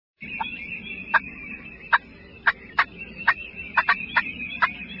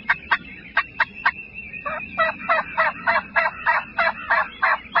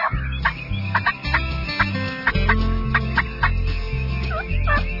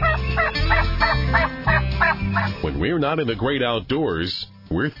When we're not in the great outdoors,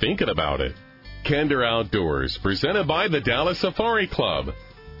 we're thinking about it. Kinder Outdoors, presented by the Dallas Safari Club.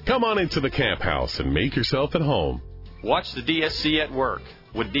 Come on into the camp house and make yourself at home. Watch the DSC at work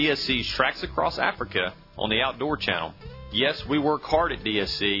with DSC's Tracks Across Africa on the Outdoor Channel. Yes, we work hard at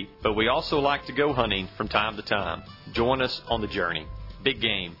DSC, but we also like to go hunting from time to time. Join us on the journey.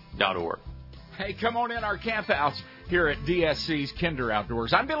 BigGame.org. Hey, come on in our camp house here at DSC's Kinder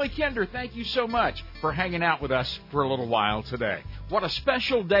Outdoors. I'm Billy Kinder. Thank you so much for hanging out with us for a little while today. What a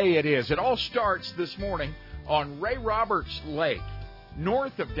special day it is. It all starts this morning on Ray Roberts Lake,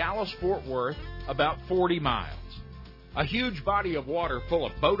 north of Dallas-Fort Worth, about 40 miles. A huge body of water full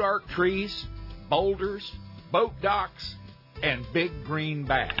of boat ark trees, boulders, boat docks, and big green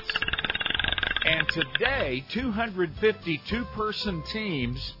bass. And today, 252-person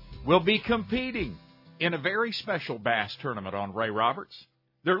teams will be competing in a very special bass tournament on Ray Roberts.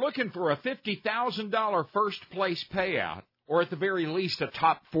 They're looking for a $50,000 first-place payout, or at the very least a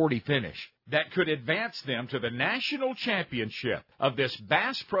top 40 finish, that could advance them to the national championship of this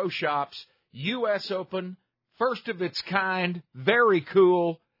Bass Pro Shops U.S. Open, first of its kind, very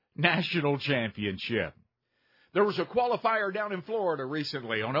cool national championship. There was a qualifier down in Florida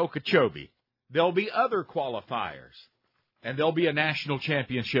recently on Okeechobee. There'll be other qualifiers, and there'll be a national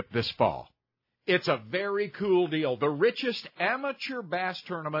championship this fall. It's a very cool deal. The richest amateur bass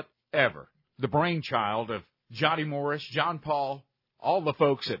tournament ever. The brainchild of Johnny Morris, John Paul, all the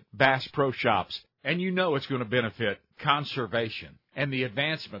folks at Bass Pro Shops. And you know it's going to benefit conservation and the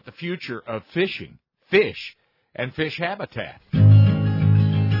advancement, the future of fishing, fish, and fish habitat.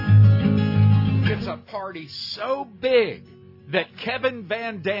 It's a party so big that Kevin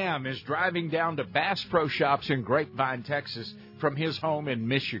Van Dam is driving down to Bass Pro Shops in Grapevine, Texas, from his home in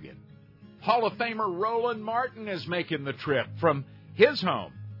Michigan. Hall of Famer Roland Martin is making the trip from his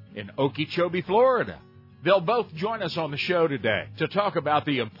home in Okeechobee, Florida. They'll both join us on the show today to talk about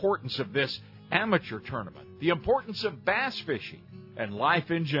the importance of this amateur tournament, the importance of bass fishing, and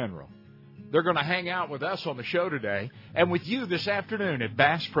life in general. They're going to hang out with us on the show today and with you this afternoon at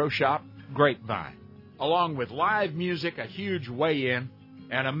Bass Pro Shop Grapevine, along with live music, a huge weigh-in,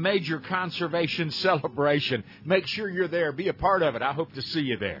 and a major conservation celebration. Make sure you're there. Be a part of it. I hope to see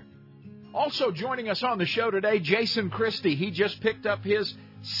you there. Also joining us on the show today, Jason Christie. He just picked up his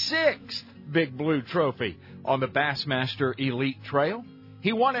 6th Big Blue Trophy on the Bassmaster Elite Trail.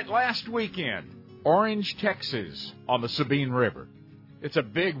 He won it last weekend, Orange, Texas, on the Sabine River. It's a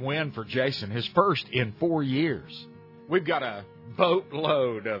big win for Jason, his first in 4 years. We've got a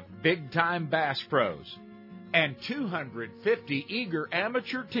boatload of big-time bass pros and 250 eager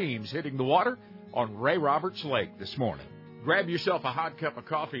amateur teams hitting the water on Ray Roberts Lake this morning. Grab yourself a hot cup of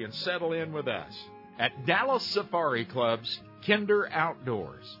coffee and settle in with us at Dallas Safari Club's Kinder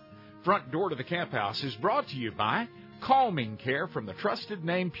Outdoors. Front door to the camp house is brought to you by Calming Care from the trusted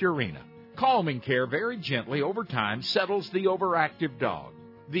name Purina. Calming Care very gently over time settles the overactive dog,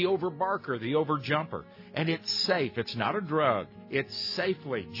 the overbarker, the overjumper, and it's safe. It's not a drug. It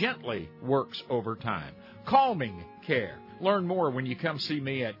safely, gently works over time. Calming Care. Learn more when you come see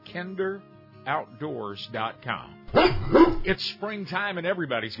me at kinderoutdoors.com. It's springtime and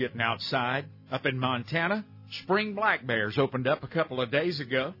everybody's getting outside. Up in Montana, spring black bears opened up a couple of days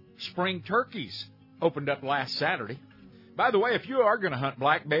ago. Spring turkeys opened up last Saturday. By the way, if you are going to hunt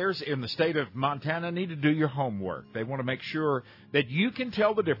black bears in the state of Montana, need to do your homework. They want to make sure that you can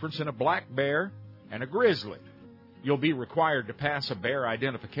tell the difference in a black bear and a grizzly. You'll be required to pass a bear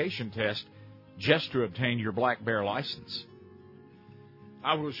identification test just to obtain your black bear license.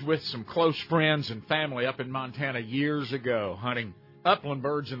 I was with some close friends and family up in Montana years ago hunting upland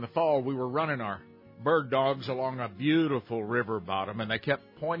birds in the fall. We were running our bird dogs along a beautiful river bottom, and they kept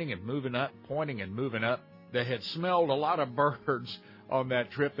pointing and moving up, pointing and moving up. They had smelled a lot of birds on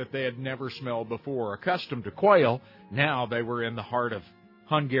that trip that they had never smelled before. Accustomed to quail, now they were in the heart of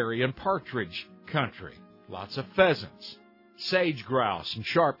Hungarian partridge country. Lots of pheasants, sage grouse, and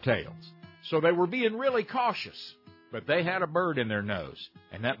sharp-tails. So they were being really cautious, but they had a bird in their nose,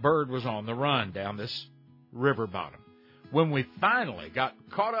 and that bird was on the run down this river bottom. When we finally got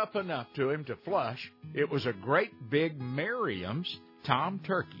caught up enough to him to flush, it was a great big Merriam's tom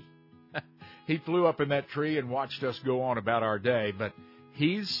turkey. He flew up in that tree and watched us go on about our day, but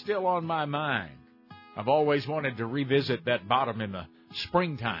he's still on my mind. I've always wanted to revisit that bottom in the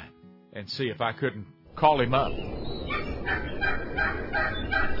springtime and see if I couldn't call him up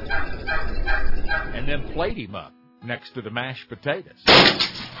and then plate him up next to the mashed potatoes.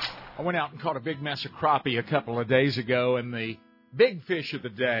 I went out and caught a big mess of crappie a couple of days ago, and the big fish of the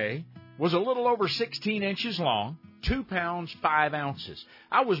day was a little over 16 inches long, 2 pounds, 5 ounces.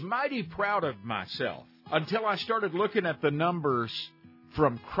 I was mighty proud of myself until I started looking at the numbers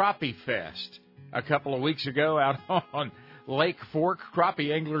from Crappie Fest a couple of weeks ago out on Lake Fork.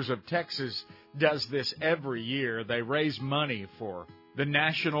 Crappie Anglers of Texas does this every year. They raise money for the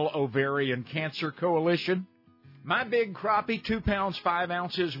National Ovarian Cancer Coalition. My big crappie, 2 pounds, 5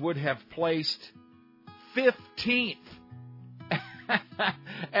 ounces, would have placed 15th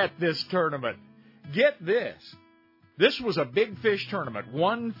at this tournament. Get this. This was a big fish tournament.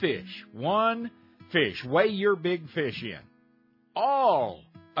 One fish. Weigh your big fish in. All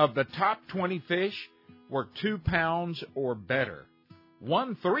of the top 20 fish were 2 pounds or better.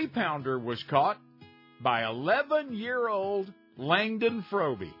 One 3-pounder was caught by 11-year-old Langdon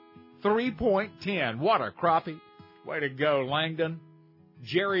Froby. 3.10. What a crappie. Way to go, Langdon.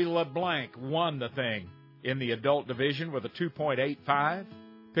 Jerry LeBlanc won the thing in the adult division with a 2.85.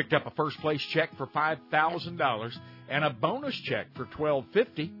 Picked up a first-place check for $5,000 and a bonus check for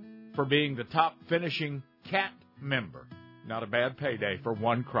 $1,250 for being the top finishing cat member. Not a bad payday for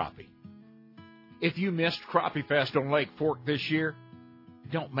one crappie. If you missed Crappie Fest on Lake Fork this year,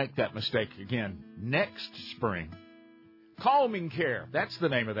 don't make that mistake again next spring. Calming Care, that's the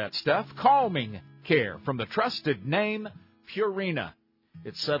name of that stuff. Calming Care from the trusted name Purina.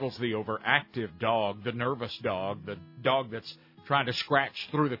 It settles the overactive dog, the nervous dog, the dog that's trying to scratch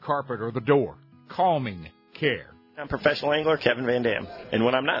through the carpet or the door. Calming Care. I'm professional angler Kevin Van Dam, and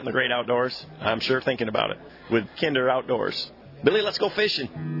when I'm not in the great outdoors, I'm sure thinking about it with Kinder Outdoors. Billy, let's go fishing.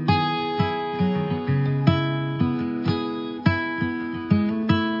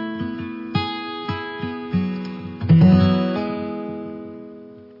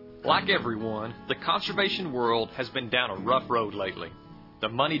 Like everyone, the conservation world has been down a rough road lately. The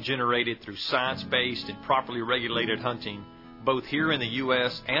money generated through science-based and properly regulated hunting, both here in the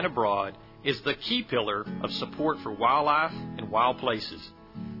U.S. and abroad, is the key pillar of support for wildlife and wild places.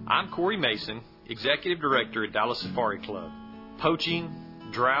 I'm Corey Mason, Executive Director at Dallas Safari Club. Poaching,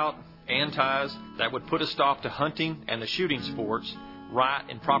 drought, antis that would put a stop to hunting and the shooting sports, right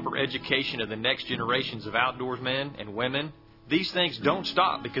and proper education of the next generations of outdoorsmen and women, these things don't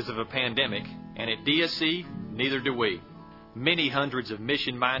stop because of a pandemic, and at DSC, neither do we. Many hundreds of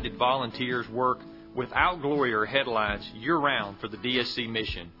mission-minded volunteers work without glory or headlines year-round for the DSC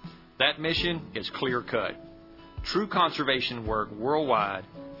mission. That mission is clear-cut. True conservation work worldwide,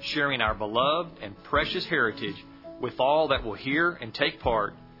 sharing our beloved and precious heritage with all that will hear and take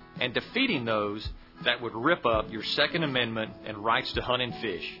part, and defeating those that would rip up your Second Amendment and rights to hunt and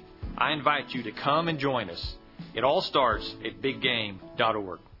fish. I invite you to come and join us. It all starts at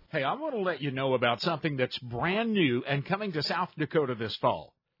biggame.org. Hey, I want to let you know about something that's brand new and coming to South Dakota this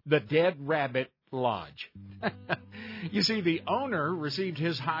fall, the Dead Rabbit Lodge. You see, the owner received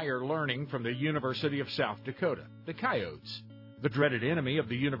his higher learning from the University of South Dakota, the Coyotes. The dreaded enemy of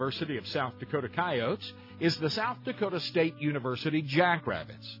the University of South Dakota Coyotes is the South Dakota State University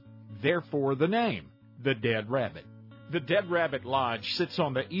Jackrabbits. Therefore, the name, the Dead Rabbit. The Dead Rabbit Lodge sits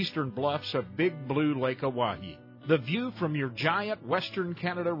on the eastern bluffs of Big Blue Lake Oahe. The view from your giant Western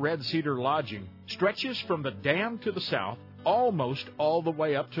Canada Red Cedar lodging stretches from the dam to the south almost all the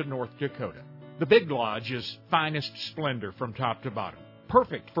way up to North Dakota. The Big Lodge is finest splendor from top to bottom,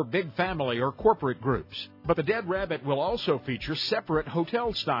 perfect for big family or corporate groups. But the Dead Rabbit will also feature separate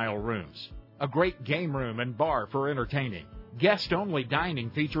hotel-style rooms, a great game room and bar for entertaining, guest-only dining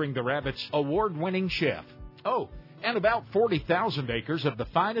featuring the Rabbit's award-winning chef. Oh, and about 40,000 acres of the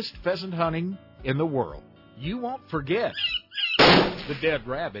finest pheasant hunting in the world. You won't forget the Dead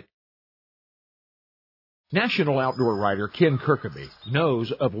Rabbit. National outdoor writer Ken Kirkaby knows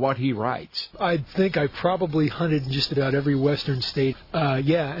of what he writes. I think I probably hunted in just about every western state.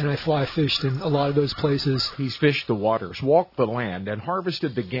 And I fly fished in a lot of those places. He's fished the waters, walked the land, and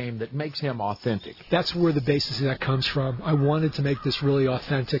harvested the game that makes him authentic. That's where the basis of that comes from. I wanted to make this really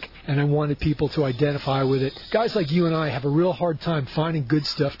authentic, and I wanted people to identify with it. Guys like you and I have a real hard time finding good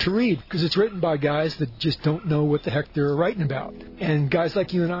stuff to read, because it's written by guys that just don't know what the heck they're writing about. And guys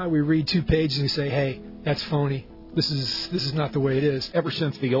like you and I, we read 2 pages and we say, hey, that's phony. This is not the way it is. Ever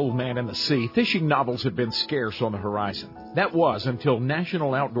since The Old Man and the Sea, fishing novels have been scarce on the horizon. That was until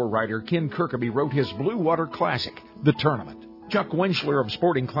national outdoor writer Ken Kirkaby wrote his Blue Water Classic, The Tournament. Chuck Winchler of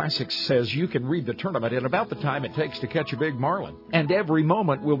Sporting Classics says you can read The Tournament in about the time it takes to catch a big marlin. And every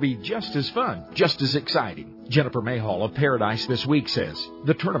moment will be just as fun, just as exciting. Jennifer Mayhall of Paradise This Week says,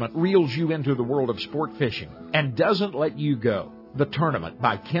 The Tournament reels you into the world of sport fishing and doesn't let you go. The Tournament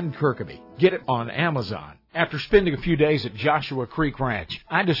by Ken Kirkaby. Get it on Amazon. After spending a few days at Joshua Creek Ranch,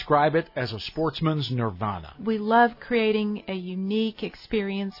 I describe it as a sportsman's nirvana. We love creating a unique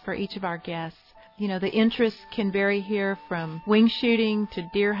experience for each of our guests. You know, the interests can vary here from wing shooting to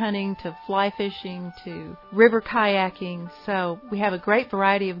deer hunting to fly fishing to river kayaking. So we have a great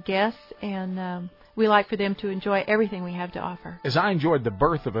variety of guests, and we like for them to enjoy everything we have to offer. As I enjoyed the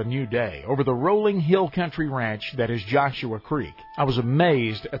birth of a new day over the rolling hill country ranch that is Joshua Creek, I was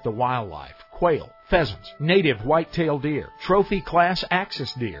amazed at the wildlife. Quail, pheasants, native white-tailed deer, trophy class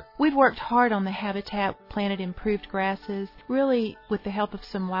axis deer. We've worked hard on the habitat, planted improved grasses, really with the help of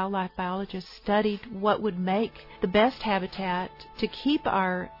some wildlife biologists studied what would make the best habitat to keep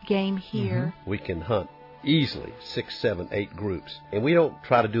our game here. We can hunt easily 6, 7, 8 groups. And we don't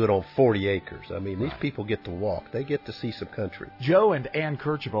try to do it on 40 acres. I mean, these people get to walk. They get to see some country. Joe and Ann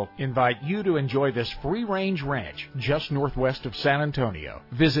Kercheval invite you to enjoy this free-range ranch just northwest of San Antonio.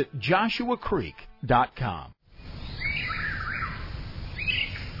 Visit joshuacreek.com.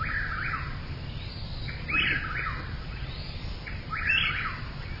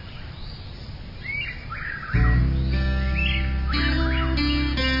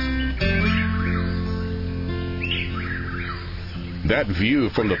 That view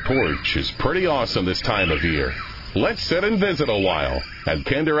from the porch is pretty awesome this time of year. Let's sit and visit a while at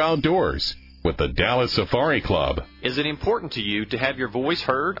Kinder Outdoors with the Dallas Safari Club. Is it important to you to have your voice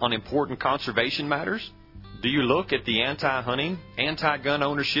heard on important conservation matters? Do you look at the anti-hunting, anti-gun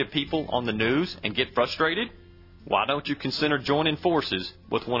ownership people on the news and get frustrated? Why don't you consider joining forces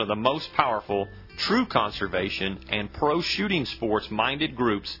with one of the most powerful, true conservation and pro-shooting sports-minded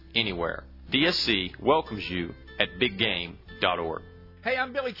groups anywhere? DSC welcomes you at BigGame.org. Hey,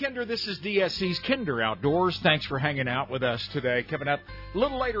 I'm Billy Kinder. This is DSC's Kinder Outdoors. Thanks for hanging out with us today. Coming up a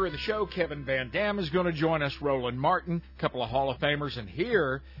little later in the show, Kevin Van Dam is going to join us, Roland Martin, a couple of Hall of Famers, and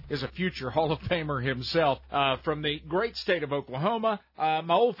here is a future Hall of Famer himself from the great state of Oklahoma,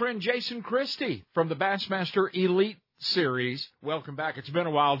 my old friend Jason Christie from the Bassmaster Elite Series. Welcome back. It's been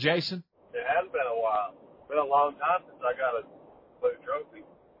a while, Jason. It has been a while. It's been a long time since I got a blue trophy.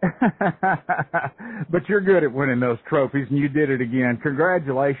 But you're good at winning those trophies, and you did it again.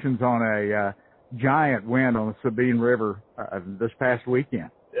 Congratulations on a giant win on the Sabine River this past weekend.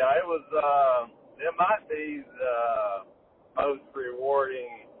 Yeah, it was. It might be the most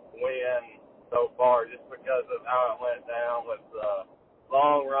rewarding win so far, just because of how it went down with the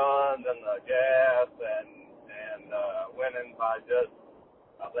long runs and the gas, and winning by just,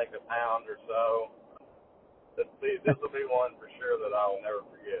 I think, a pound or so. This will be one for sure that I will never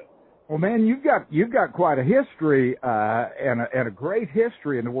forget. Well, man, you've got quite a history and a great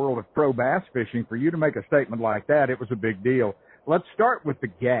history in the world of pro bass fishing. For you to make a statement like that, it was a big deal. Let's start with the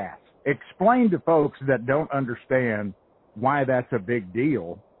gas. Explain to folks that don't understand why that's a big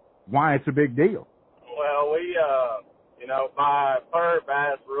deal, why it's a big deal. Well, we, by per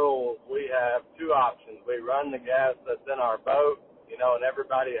bass rules, we have two options. We run the gas that's in our boat, and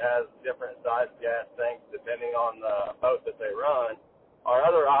everybody has different size gas tanks depending on the boat that they run. Our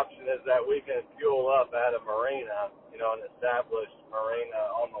other option is that we can fuel up at a marina, an established marina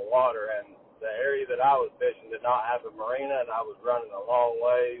on the water. And the area that I was fishing did not have a marina, and I was running a long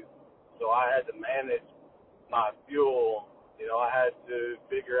ways, so I had to manage my fuel. I had to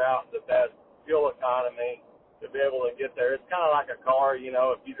figure out the best fuel economy to be able to get there. It's kind of like a car,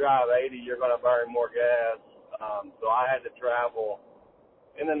 if you drive 80, you're going to burn more gas. So I had to travel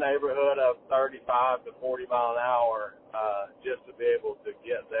in the neighborhood of 35 to 40 mile an hour just to be able to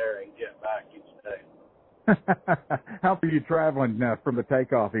get there and get back each day. How are you traveling from the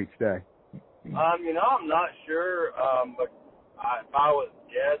takeoff each day? I'm not sure, but if I was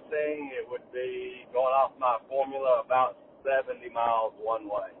guessing, it would be going off my formula about 70 miles one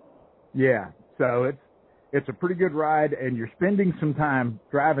way. Yeah, so it's a pretty good ride, and you're spending some time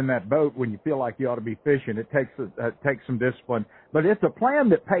driving that boat when you feel like you ought to be fishing. It takes some discipline, but it's a plan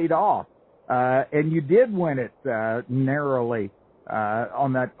that paid off, and you did win it narrowly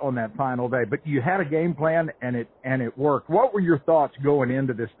on that final day. But you had a game plan, and it worked. What were your thoughts going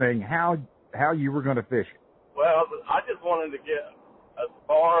into this thing? How you were going to fish it? Well, I just wanted to get as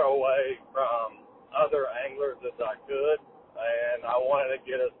far away from other anglers as I could. And I wanted to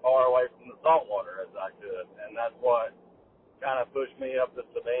get as far away from the saltwater as I could, and that's what kind of pushed me up to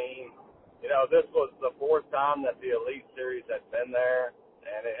Sabine. This was the fourth time that the Elite Series had been there,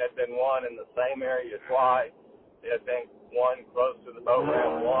 and it had been won in the same area twice. It had been won close to the boat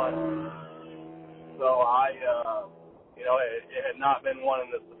ramp once. So it had not been won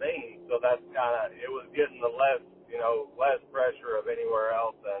in the Sabine, so that's it was getting the less pressure of anywhere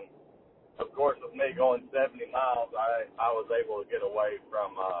else. And of course, with me going 70 miles, I was able to get away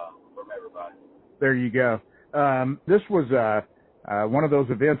from everybody. There you go. This was one of those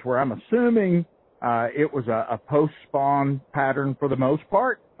events where I'm assuming It was a post-spawn pattern for the most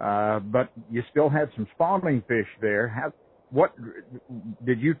part, but you still had some spawning fish there. What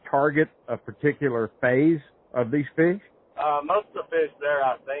did you target a particular phase of these fish? Most of the fish there,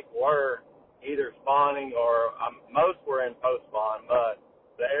 I think, were either spawning or most were in post-spawn, but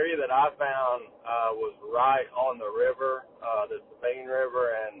the area that I found was right on the river, the Sabine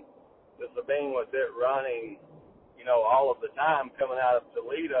River, and the Sabine was it running, all of the time coming out of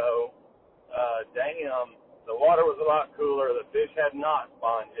Toledo Dam. The water was a lot cooler. The fish had not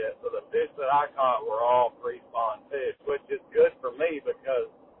spawned yet, so the fish that I caught were all pre-spawn fish, which is good for me because,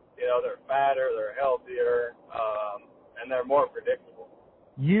 they're fatter, they're healthier, and they're more predictable.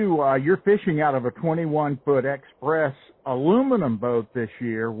 You're fishing out of a 21-foot Express aluminum boat this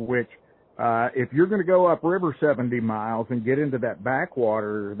year, which if you're going to go upriver 70 miles and get into that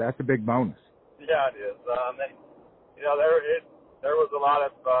backwater, that's a big bonus. Yeah, it is. There was a lot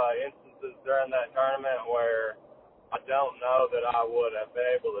of instances during that tournament where I don't know that I would have been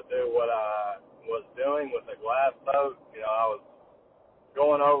able to do what I was doing with the glass boat. I was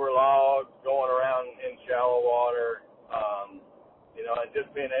going over logs, going around in shallow water, and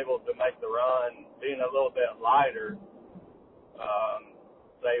just being able to make the run, being a little bit lighter,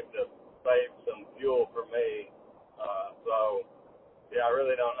 saved some fuel for me. I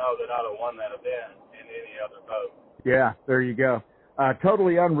really don't know that I'd have won that event in any other boat. Yeah, there you go.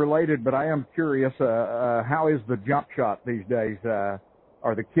 Totally unrelated, but I am curious, how is the jump shot these days?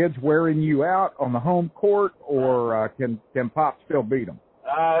 Are the kids wearing you out on the home court, or can Pop still beat them?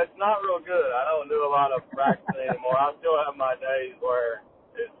 It's not real good. I don't do a lot of practicing anymore. I still have my days where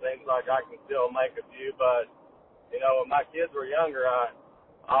it seems like I can still make a few, but, when my kids were younger, I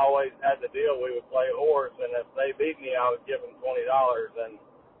always had the deal we would play horse, and if they beat me, I would give them $20, and,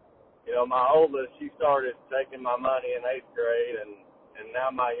 my oldest, she started taking my money in 8th grade, and now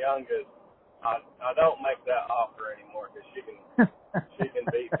my youngest, I don't make that offer anymore because she can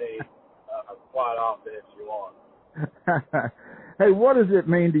beat me quite often if she wants. Hey, what does it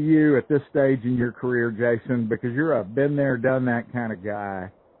mean to you at this stage in your career, Jason, because you're a been there, done that kind of guy,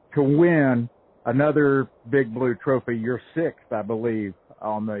 to win another Big Blue Trophy, your 6th, I believe,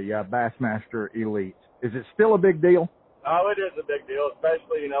 on the Bassmaster Elite? Is it still a big deal? Oh, it is a big deal,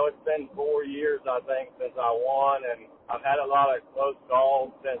 especially, it's been 4 years, I think, since I won, and I've had a lot of close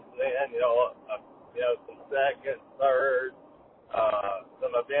calls since then, some second, third,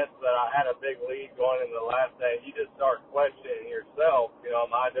 some events that I had a big lead going into the last day. You just start questioning yourself, am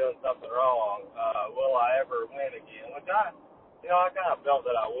I doing something wrong? Will I ever win again? Which I kind of felt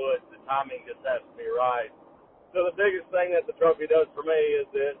that I would. The timing just has to be right. So the biggest thing that the trophy does for me is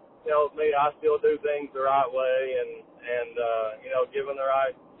it tells me I still do things the right way and given the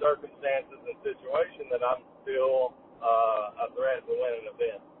right circumstances and situation, that I'm still a threat to win an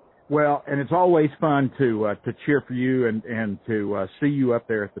event. Well, and it's always fun to cheer for you and to see you up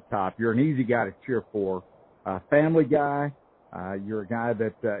there at the top. You're an easy guy to cheer for, family guy. You're a guy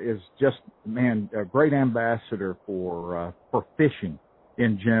that is just, a great ambassador for fishing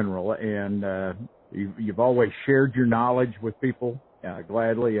in general, and you've always shared your knowledge with people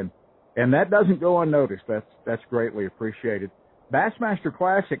gladly, and that doesn't go unnoticed. That's greatly appreciated. Bassmaster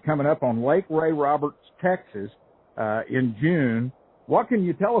Classic coming up on Lake Ray Roberts, Texas, in June. What can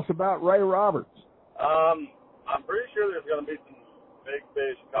you tell us about Ray Roberts? I'm pretty sure there's going to be some big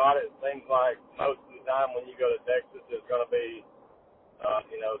fish caught. It seems like most of the time when you go to Texas, there's going to be,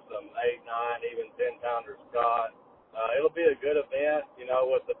 some 8, 9, even 10-pounders caught. It'll be a good event,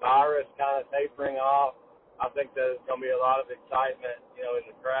 with the virus kind of tapering off. I think that there's going to be a lot of excitement, in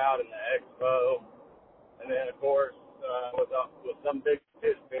the crowd and the expo. And then, of course, with some big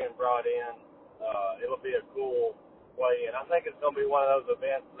fish being brought in, it'll be a cool play in. I think it's going to be one of those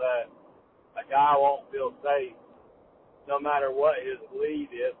events that a guy won't feel safe no matter what his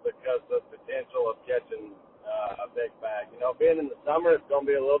lead is because of the potential of catching a big bag. Being in the summer, it's going to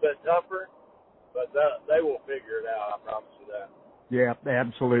be a little bit tougher, but they will figure it out, I promise you that. Yeah,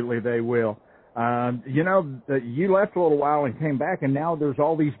 absolutely they will. You left a little while and came back, and now there's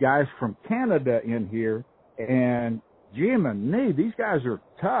all these guys from Canada in here, and Jiminy, these guys are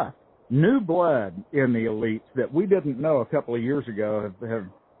tough. New blood in the elites that we didn't know a couple of years ago have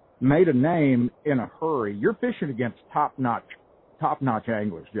made a name in a hurry. You're fishing against top-notch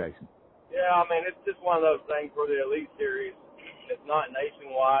anglers, Jason. Yeah, it's just one of those things for the Elite Series. It's not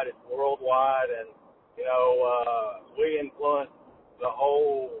nationwide, it's worldwide, and, we influence the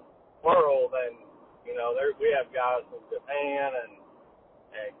whole world, and, we have guys from Japan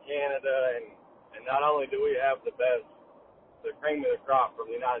and Canada, and not only do we have the cream of the crop from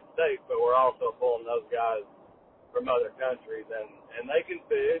the United States, but we're also pulling those guys from other countries, and they can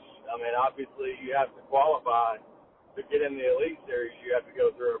fish. I mean, obviously you have to qualify to get in the Elite Series. You have to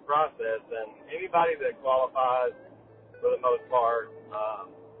go through a process, and anybody that qualifies, for the most part,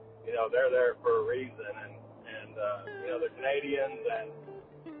 they're there for a reason, and the Canadians and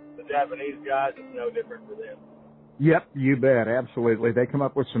the Japanese guys, it's no different for them. Yep, you bet, absolutely. They come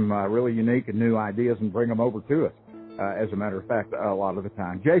up with some really unique and new ideas and bring them over to us, as a matter of fact, a lot of the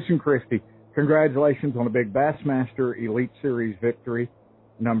time. Jason Christie, congratulations on a big Bassmaster Elite Series victory,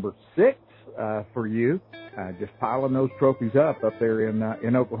 number 6 for you. Just piling those trophies up there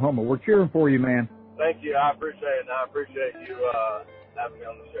in Oklahoma. We're cheering for you, man. Thank you. I appreciate it, and I appreciate you having me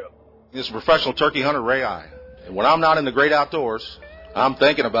on the show. This is professional turkey hunter Ray Eye. And when I'm not in the great outdoors, I'm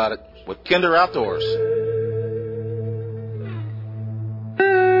thinking about it with Kinder Outdoors.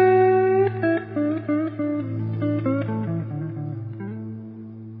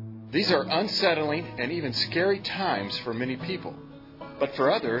 These are unsettling and even scary times for many people. But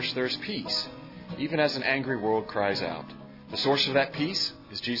for others, there's peace, even as an angry world cries out. The source of that peace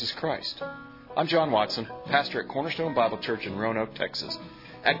is Jesus Christ. I'm John Watson, pastor at Cornerstone Bible Church in Roanoke, Texas.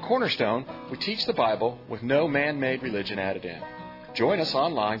 At Cornerstone, we teach the Bible with no man-made religion added in. Join us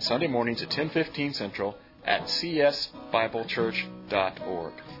online Sunday mornings at 10:15 Central at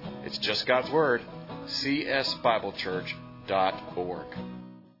csbiblechurch.org. It's just God's Word, csbiblechurch.org.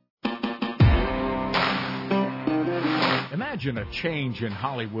 Imagine a change in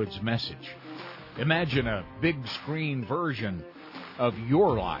Hollywood's message. Imagine a big screen version of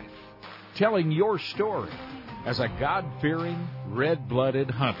your life, telling your story as a God-fearing,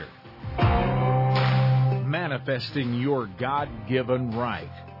 red-blooded hunter, manifesting your God-given right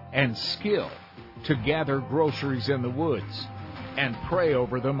and skill to gather groceries in the woods and pray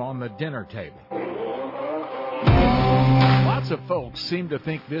over them on the dinner table. Lots of folks seem to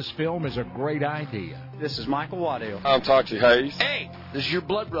think this film is a great idea. This is Michael Waddell. I'm Toxie Hayes. Hey, this is your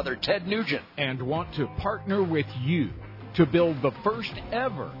blood brother, Ted Nugent. And want to partner with you to build the first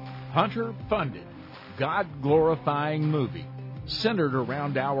ever hunter-funded, God-glorifying movie centered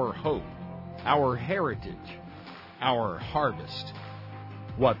around our hope, our heritage, our harvest.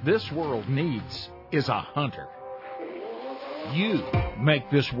 What this world needs is a hunter. You make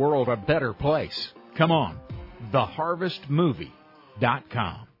this world a better place. Come on,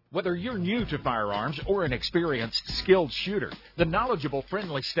 theharvestmovie.com. Whether you're new to firearms or an experienced, skilled shooter, the knowledgeable,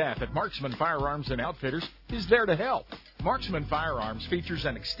 friendly staff at Marksman Firearms and Outfitters is there to help. Marksman Firearms features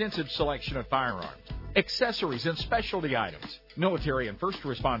an extensive selection of firearms, accessories, and specialty items. Military and first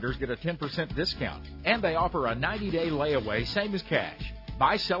responders get a 10% discount, and they offer a 90-day layaway, same as cash.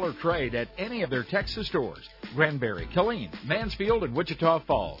 Buy, sell, or trade at any of their Texas stores: Granbury, Killeen, Mansfield, and Wichita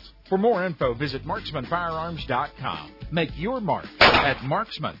Falls. For more info, visit marksmanfirearms.com. Make your mark at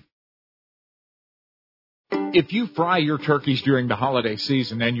Marksman. If you fry your turkeys during the holiday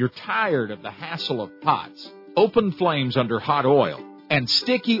season and you're tired of the hassle of pots, open flames under hot oil, and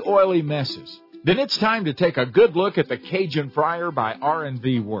sticky, oily messes, then it's time to take a good look at the Cajun Fryer by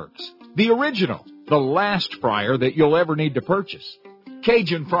R&V Works. The original, the last fryer that you'll ever need to purchase.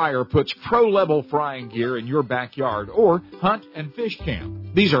 Cajun Fryer puts pro-level frying gear in your backyard or hunt and fish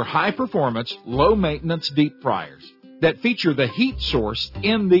camp. These are high-performance, low-maintenance deep fryers that feature the heat source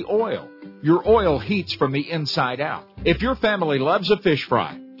in the oil. Your oil heats from the inside out. If your family loves a fish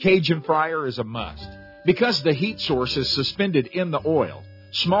fry, Cajun Fryer is a must. Because the heat source is suspended in the oil,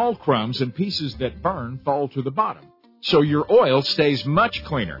 small crumbs and pieces that burn fall to the bottom. So your oil stays much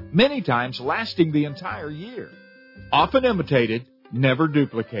cleaner, many times lasting the entire year. Often imitated, never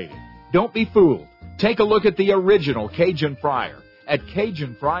duplicated. Don't be fooled. Take a look at the original Cajun Fryer at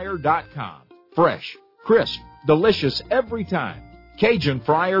CajunFryer.com. Fresh, crisp, delicious every time.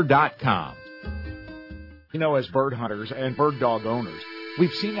 CajunFryer.com. You know, as bird hunters and bird dog owners,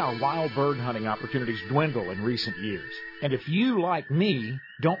 we've seen our wild bird hunting opportunities dwindle in recent years. And if you, like me,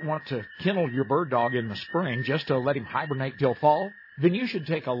 don't want to kennel your bird dog in the spring just to let him hibernate till fall, then you should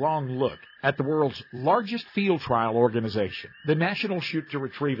take a long look at the world's largest field trial organization, the National Shoot to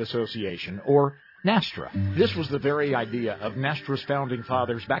Retrieve Association, or NASTRA. This was the very idea of NASTRA's founding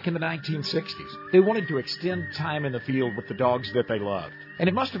fathers back in the 1960s. They wanted to extend time in the field with the dogs that they loved. And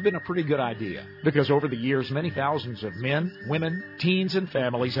it must have been a pretty good idea, because over the years, many thousands of men, women, teens, and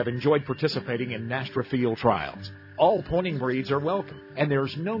families have enjoyed participating in NASTRA field trials. All pointing breeds are welcome, and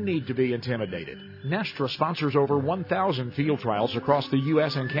there's no need to be intimidated. NASTRA sponsors over 1,000 field trials across the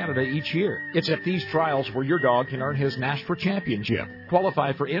U.S. and Canada each year. It's at these trials where your dog can earn his NASTRA championship,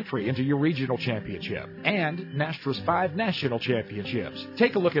 qualify for entry into your regional championship, and NASTRA's 5 national championships.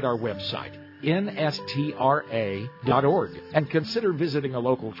 Take a look at our website, nstra.org, and consider visiting a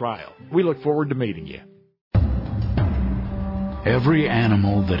local trial. We look forward to meeting you. Every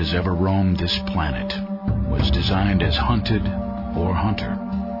animal that has ever roamed this planet was designed as hunted or hunter,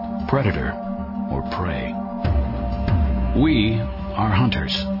 predator or prey. We are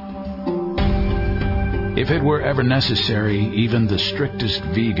hunters. If it were ever necessary, even the strictest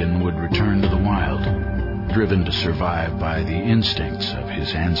vegan would return to the wild, driven to survive by the instincts of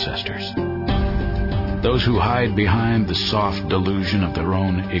his ancestors. Those who hide behind the soft delusion of their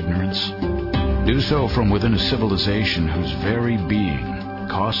own ignorance do so from within a civilization whose very being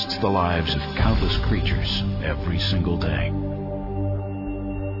costs the lives of countless creatures every single day.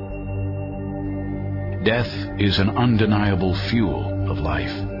 Death is an undeniable fuel of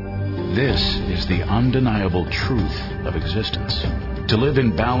life. This is the undeniable truth of existence. To live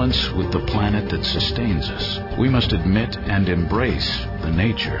in balance with the planet that sustains us, we must admit and embrace the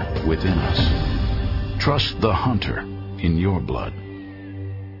nature within us. Trust the hunter in your blood.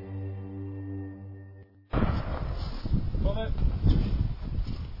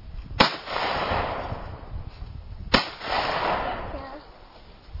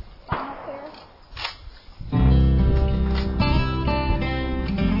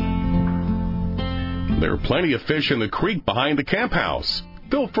 There are plenty of fish in the creek behind the camp house.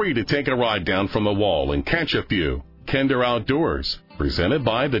 Feel free to take a ride down from the wall and catch a few. Kinder Outdoors, presented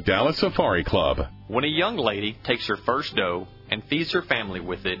by the Dallas Safari Club. When a young lady takes her first doe and feeds her family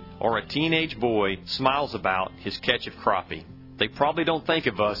with it, or a teenage boy smiles about his catch of crappie, they probably don't think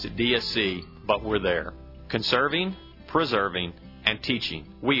of us at DSC, but we're there. Conserving, preserving, and teaching.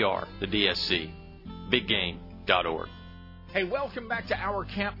 We are the DSC. BigGame.org. Hey, welcome back to our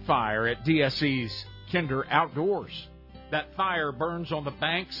campfire at DSC's Kinder Outdoors. That fire burns on the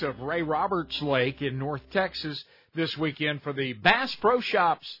banks of Ray Roberts Lake in North Texas this weekend for the Bass Pro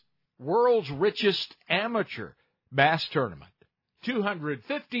Shops World's Richest Amateur Bass Tournament.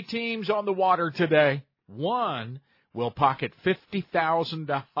 250 teams on the water today. One will pocket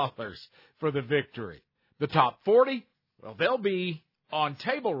 $50,000 for the victory. The top 40, well, they'll be on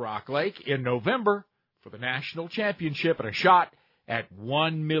Table Rock Lake in November for the national championship and a shot at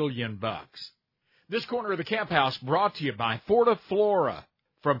 $1 million. This corner of the camp house brought to you by Fortiflora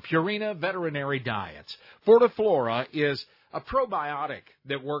from Purina Veterinary Diets. Fortiflora is a probiotic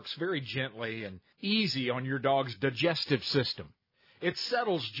that works very gently and easy on your dog's digestive system. It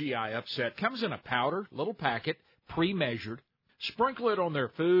settles GI upset, comes in a powder, little packet, pre-measured. Sprinkle it on their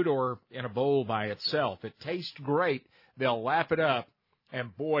food or in a bowl by itself. It tastes great. They'll lap it up,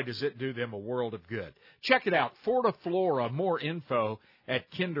 and boy, does it do them a world of good. Check it out, Fortiflora. More info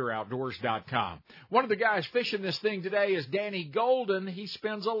at kinderoutdoors.com. One of the guys fishing this thing today is Danny Golden. He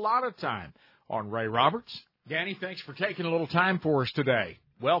spends a lot of time on Ray Roberts. Danny, thanks for taking a little time for us today.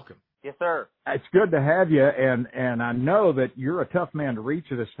 Welcome. Yes, sir. It's good to have you, and I know that you're a tough man to reach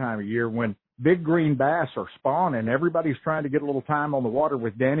at this time of year when big green bass are spawning. Everybody's trying to get a little time on the water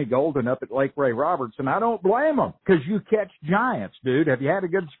with Danny Golden up at Lake Ray Roberts, and I don't blame them because you catch giants, dude. Have you had a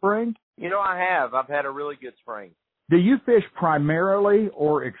good spring? You know, I have. I've had a really good spring. Do you fish primarily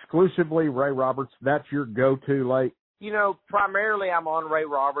or exclusively Ray Roberts? That's your go-to lake? You know, primarily I'm on Ray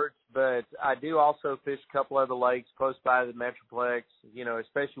Roberts, but I do also fish a couple other lakes close by the Metroplex, you know,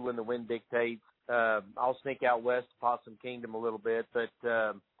 especially when the wind dictates. I'll sneak out west to Possum Kingdom a little bit, but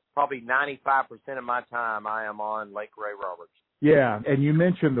probably 95% of my time I am on Lake Ray Roberts. Yeah, and you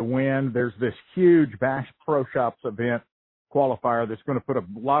mentioned the wind. There's this huge Bass Pro Shops event qualifier that's going to put a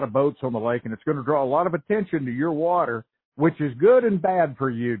lot of boats on the lake, and it's going to draw a lot of attention to your water, which is good and bad for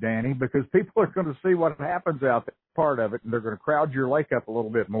you, Danny, because people are going to see what happens out there, part of it, and they're going to crowd your lake up a little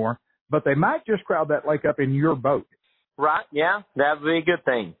bit more. But they might just crowd that lake up in your boat. Right, yeah, that would be a good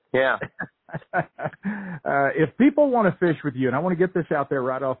thing, yeah. If people want to fish with you, and I want to get this out there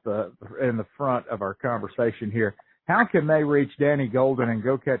right off in the front of our conversation here, how can they reach Danny Golden and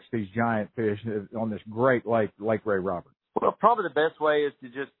go catch these giant fish on this great lake, Lake Ray Roberts? Well, probably the best way is to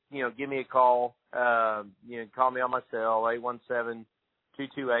just, you know, give me a call. Call me on my cell,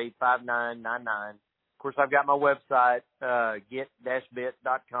 817-228-5999. Of course, I've got my website,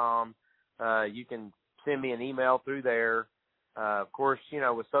 get-bit.com. You can send me an email through there. Of course, you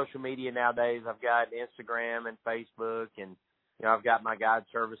know, with social media nowadays, I've got Instagram and Facebook, and, you know, I've got my guide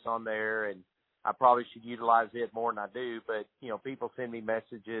service on there, and I probably should utilize it more than I do. But, you know, people send me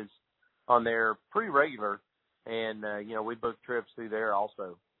messages on there pretty regular. And, you know, we book trips through there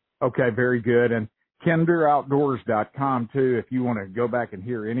also. Okay, very good. And kinderoutdoors.com, too, if you want to go back and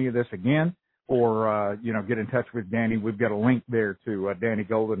hear any of this again or, get in touch with Danny. We've got a link there to Danny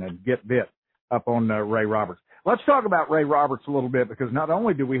Golden and Get Bit up on Ray Roberts. Let's talk about Ray Roberts a little bit because not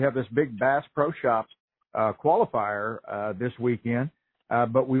only do we have this big Bass Pro Shops qualifier this weekend,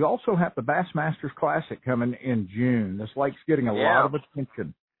 But we also have the Bassmasters Classic coming in June. This lake's getting a lot of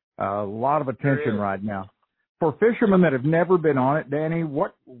attention. Right now. For fishermen that have never been on it, Danny,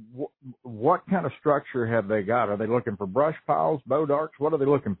 what kind of structure have they got? Are they looking for brush piles, boat arcs? What are they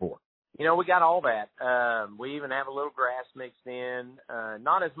looking for? You know, we got all that. We even have a little grass mixed in,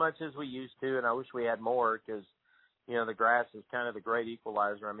 not as much as we used to, and I wish we had more because, you know, the grass is kind of the great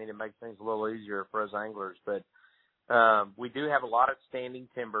equalizer. I mean, it makes things a little easier for us anglers. But we do have a lot of standing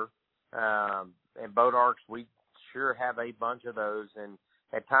timber, and boat arcs. We sure have a bunch of those, and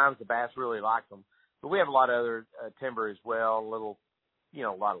at times the bass really like them. But we have a lot of other timber as well, a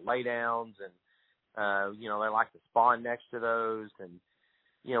lot of laydowns, and, you know, they like to spawn next to those, and,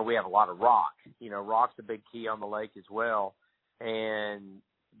 you know, we have a lot of rock. You know, rock's a big key on the lake as well. And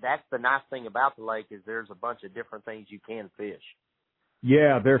that's the nice thing about the lake is there's a bunch of different things you can fish.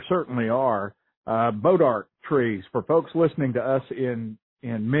 Yeah, there certainly are. Boat arc trees, for folks listening to us in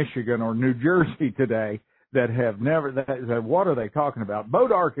Michigan or New Jersey today that have never, what are they talking about?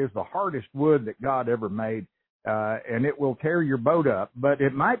 Boat arc is the hardest wood that God ever made, and it will tear your boat up, but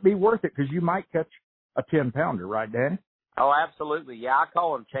it might be worth it because you might catch a 10-pounder, right, Danny? Oh, absolutely. Yeah, I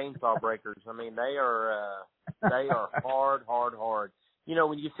call them chainsaw breakers. I mean, they are hard. You know,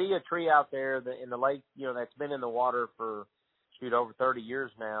 when you see a tree out there in the lake, you know, that's been in the water for, over 30 years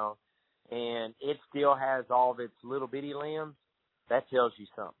now, and it still has all of its little bitty limbs, that tells you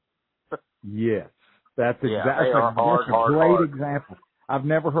something. Yes, that's exactly a great example. I've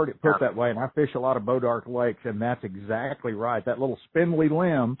never heard it put that way, and I fish a lot of boat arc lakes, and that's exactly right. That little spindly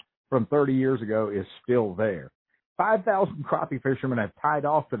limb from 30 years ago is still there. 5,000 crappie fishermen have tied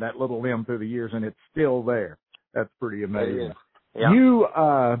off to that little limb through the years, and it's still there. That's pretty amazing. Yeah. You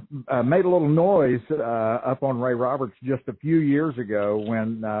made a little noise up on Ray Roberts just a few years ago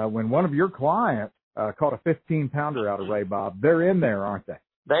when one of your clients caught a 15-pounder out of Ray Bob. They're in there, aren't they?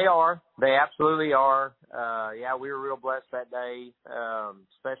 They are. They absolutely are. Yeah, we were real blessed that day.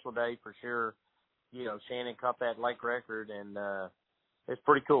 Special day for sure. You know, Shannon caught that lake record, and it's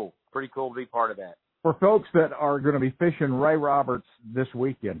pretty cool. Pretty cool to be part of that. For folks that are going to be fishing Ray Roberts this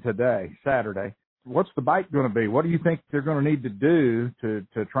weekend, today, Saturday, what's the bite going to be? What do you think they're going to need to do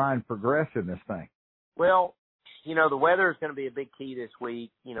to try and progress in this thing? Well, you know, the weather is going to be a big key this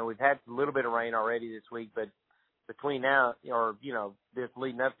week. You know, we've had a little bit of rain already this week, but between now or, you know, this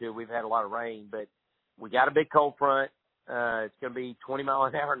leading up to it, we've had a lot of rain. But we got a big cold front. It's going to be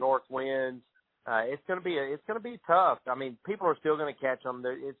 20-mile-an-hour north winds. It's going to be tough. I mean, people are still going to catch them.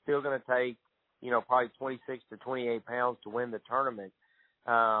 It's still going to take, you know, probably 26 to 28 pounds to win the tournament.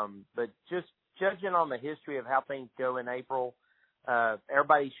 But just judging on the history of how things go in April,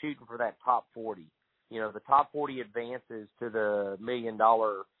 everybody's shooting for that top 40. You know, the top 40 advances to the $1 million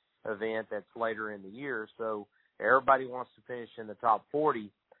event that's later in the year. So everybody wants to finish in the top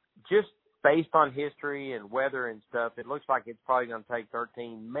 40. Just based on history and weather and stuff, it looks like it's probably going to take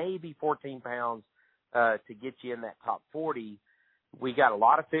 13, maybe 14 pounds to get you in that top 40. We got a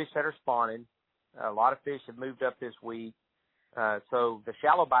lot of fish that are spawning. A lot of fish have moved up this week. So the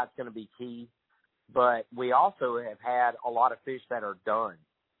shallow bite's going to be key. But we also have had a lot of fish that are done.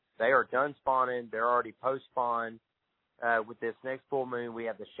 They are done spawning. They're already post-spawn. With this next full moon, we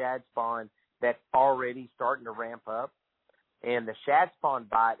have the shad spawn that's already starting to ramp up. And the shad spawn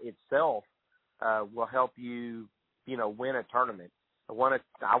bite itself will help you, you know, win a tournament. I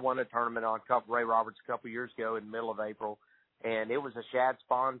won a tournament on Ray Roberts a couple years ago in the middle of April, and it was a shad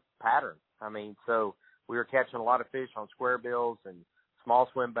spawn pattern. I mean, so we were catching a lot of fish on square bills and small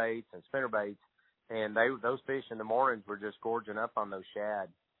swim baits and spinner baits, and those fish in the mornings were just gorging up on those shad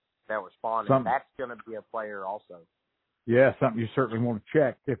that were spawning. That's going to be a player also. Yeah, something you certainly want to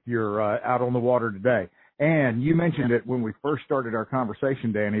check if you're out on the water today. And you mentioned it when we first started our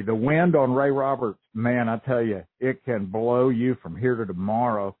conversation, Danny. The wind on Ray Roberts, man, I tell you, it can blow you from here to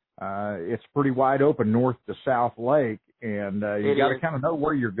tomorrow. It's pretty wide open north to south lake, and you got to kind of know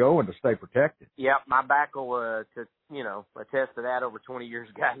where you're going to stay protected. Yep, my back will, attest to that over 20 years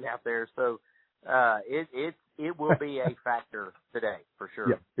of guiding out there. So it will be a factor today for sure.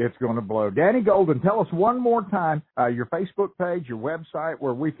 Yeah, it's going to blow. Danny Golden, tell us one more time your Facebook page, your website,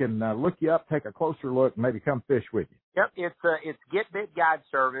 where we can look you up, take a closer look, and maybe come fish with you. Yep, it's Get Bit Guide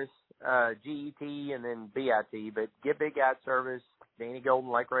Service, GET and then BIT, but Get Bit Guide Service, Danny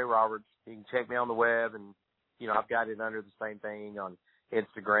Golden, Lake Ray Roberts. You can check me on the web, and you know I've got it under the same thing on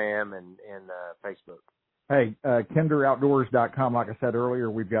Instagram and Facebook. Hey, kinderoutdoors.com. Like I said earlier,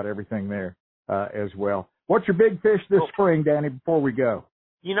 we've got everything there as well. What's your big fish this spring, Danny, before we go?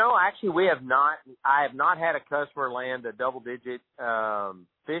 You know, actually, I have not had a customer land a double-digit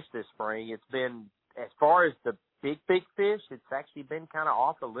fish this spring. It's been, as far as the big fish, it's actually been kind of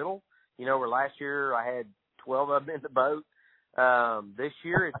off a little. You know, where last year I had 12 of them in the boat. This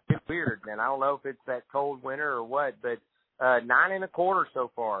year it's been weird, man. I don't know if it's that cold winter or what, but 9 1/4 so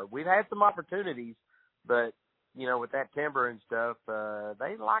far. We've had some opportunities, but you know, with that timber and stuff,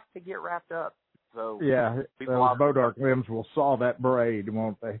 they like to get wrapped up. So yeah, those Bodark limbs will saw that braid,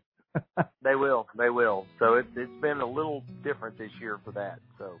 won't they? They will. So it's been a little different this year for that.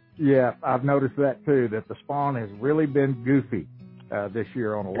 So yeah, I've noticed that too. That the spawn has really been goofy this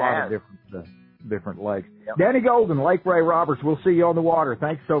year on a lot of different lakes. Yep. Danny Golden, Lake Ray Roberts. We'll see you on the water.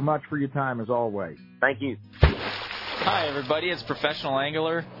 Thanks so much for your time as always. Thank you. Hi everybody, it's professional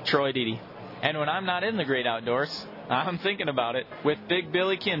angler Troy Deedy. And when I'm not in the great outdoors, I'm thinking about it with Big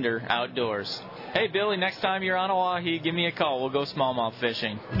Billy Kinder Outdoors. Hey, Billy, next time you're on Oahe, give me a call. We'll go smallmouth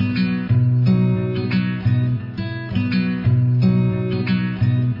fishing.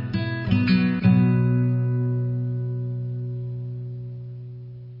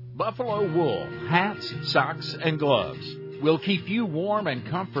 Buffalo wool, hats, socks, and gloves will keep you warm and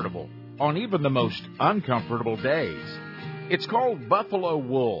comfortable on even the most uncomfortable days. It's called Buffalo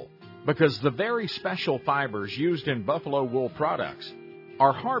wool because the very special fibers used in buffalo wool products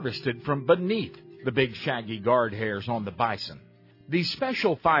are harvested from beneath the big shaggy guard hairs on the bison. These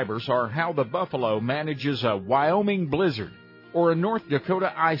special fibers are how the buffalo manages a Wyoming blizzard or a North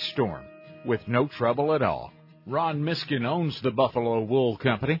Dakota ice storm with no trouble at all. Ron Miskin owns the Buffalo Wool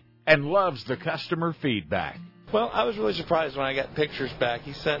Company and loves the customer feedback. Well, I was really surprised when I got pictures back.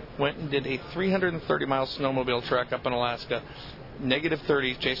 He went and did a 330-mile snowmobile trek up in Alaska,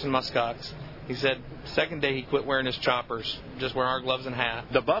 -30, chasing muskox. He said second day he quit wearing his choppers, just wearing our gloves and hat.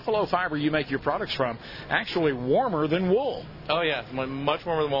 The buffalo fiber you make your products from actually warmer than wool. Oh, yeah, much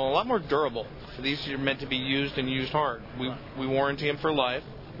warmer than wool, a lot more durable. So these are meant to be used and used hard. We warranty them for life.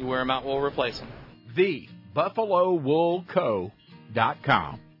 You wear them out, we'll replace them.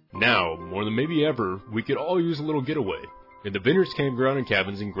 TheBuffaloWoolCo.com. Now, more than maybe ever, we could all use a little getaway. And the Vineyards Campground and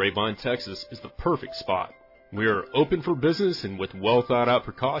Cabins in Grapevine, Texas is the perfect spot. We are open for business and with well-thought-out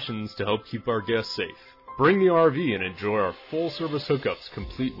precautions to help keep our guests safe. Bring the RV and enjoy our full-service hookups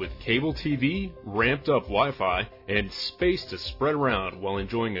complete with cable TV, ramped-up Wi-Fi, and space to spread around while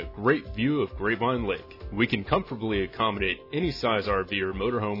enjoying a great view of Grapevine Lake. We can comfortably accommodate any size RV or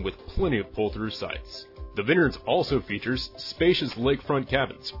motorhome with plenty of pull-through sites. The Vineyards also features spacious lakefront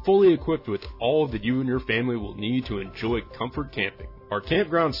cabins, fully equipped with all that you and your family will need to enjoy comfort camping. Our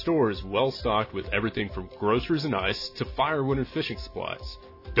campground store is well stocked with everything from groceries and ice to firewood and fishing supplies.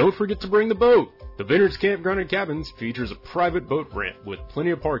 Don't forget to bring the boat! The Vineyards Campground and Cabins features a private boat ramp with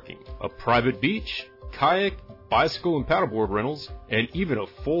plenty of parking, a private beach, kayak, bicycle and paddleboard rentals, and even a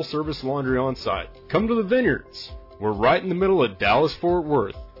full-service laundry on site. Come to the Vineyards! We're right in the middle of Dallas-Fort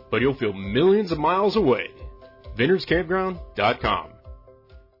Worth, but you'll feel millions of miles away. VineyardsCampground.com.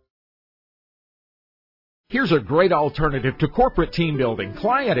 Here's a great alternative to corporate team building,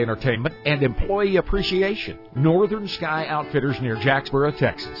 client entertainment, and employee appreciation. Northern Sky Outfitters near Jacksboro,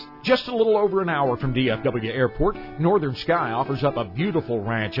 Texas. Just a little over an hour from DFW Airport, Northern Sky offers up a beautiful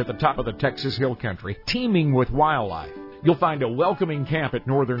ranch at the top of the Texas Hill Country, teeming with wildlife. You'll find a welcoming camp at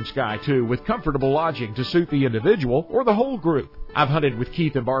Northern Sky, too, with comfortable lodging to suit the individual or the whole group. I've hunted with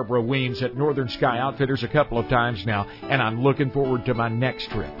Keith and Barbara Weems at Northern Sky Outfitters a couple of times now, and I'm looking forward to my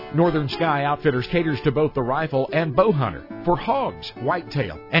next trip. Northern Sky Outfitters caters to both the rifle and bow hunter for hogs,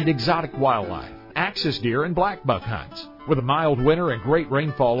 whitetail, and exotic wildlife, axis deer, and black buck hunts. With a mild winter and great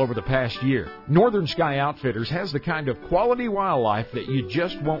rainfall over the past year, Northern Sky Outfitters has the kind of quality wildlife that you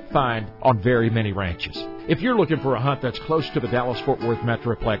just won't find on very many ranches. If you're looking for a hunt that's close to the Dallas-Fort Worth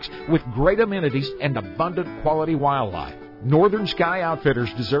Metroplex with great amenities and abundant quality wildlife, Northern Sky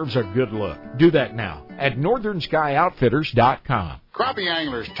Outfitters deserves a good look. Do that now at NorthernSkyOutfitters.com. Crappie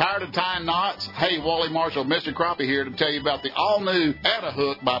anglers, tired of tying knots? Hey, Wally Marshall, Mr. Crappie here to tell you about the all-new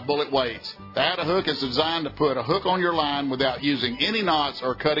Atta-Hook by Bullet Weights. The Atta-Hook is designed to put a hook on your line without using any knots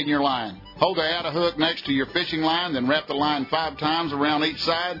or cutting your line. Hold the Atta-Hook next to your fishing line, then wrap the line 5 times around each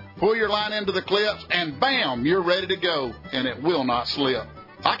side. Pull your line into the clips, and bam, you're ready to go, and it will not slip.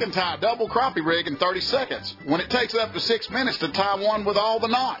 I can tie a double crappie rig in 30 seconds when it takes up to 6 minutes to tie one with all the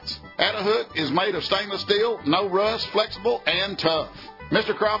knots. Atta-Hook is made of stainless steel, no rust, flexible, and tough.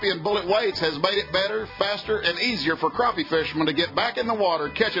 Mr. Crappie and Bullet Weights has made it better, faster, and easier for crappie fishermen to get back in the water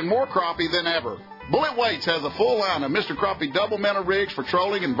catching more crappie than ever. Bullet Weights has a full line of Mr. Crappie double minnow rigs for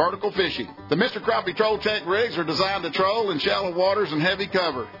trolling and vertical fishing. The Mr. Crappie Troll Tech rigs are designed to troll in shallow waters and heavy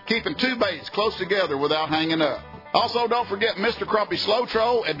cover, keeping 2 baits close together without hanging up. Also, don't forget Mr. Crappie Slow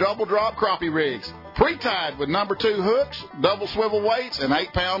Troll and Double Drop Crappie rigs. Pre-tied with number 2 hooks, double swivel weights, and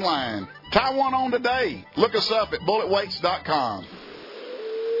 8-pound line. Tie one on today. Look us up at bulletweights.com.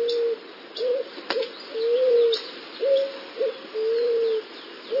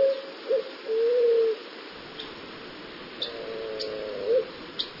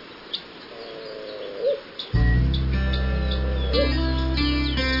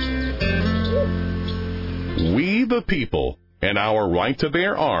 We the people, and our right to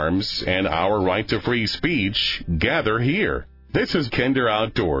bear arms and our right to free speech gather here. This is Kinder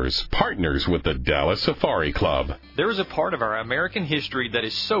Outdoors, partners with the Dallas Safari Club. There is a part of our American history that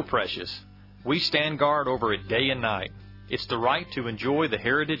is so precious. We stand guard over it day and night. It's the right to enjoy the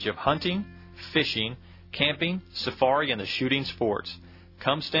heritage of hunting, fishing, camping, safari, and the shooting sports.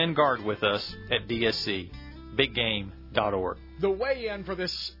 Come stand guard with us at DSC, biggame.org. The weigh-in for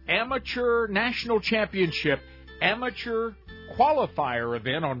this amateur national championship, amateur qualifier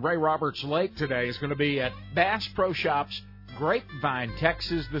event on Ray Roberts Lake today is going to be at Bass Pro Shops, Grapevine,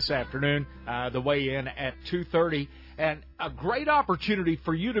 Texas this afternoon. The weigh-in at 2:30. And a great opportunity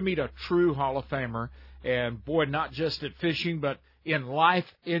for you to meet a true Hall of Famer. And, boy, not just at fishing, but in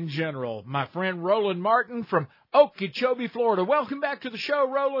life in general. My friend Roland Martin from Okeechobee, Florida. Welcome back to the show,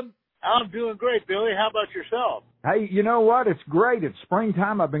 Roland. I'm doing great, Billy. How about yourself? Hey, you know what? It's great. It's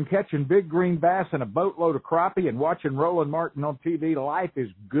springtime. I've been catching big green bass and a boatload of crappie and watching Roland Martin on TV. Life is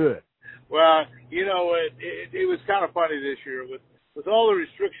good. Well, you know, it was kind of funny this year with all the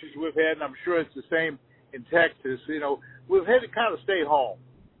restrictions we've had, and I'm sure it's the same in Texas. You know, we've had to kind of stay home,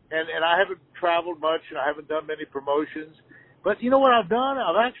 and I haven't traveled much, and I haven't done many promotions. But you know what I've done?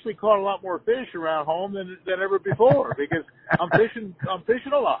 I've actually caught a lot more fish around home than ever before because I'm fishing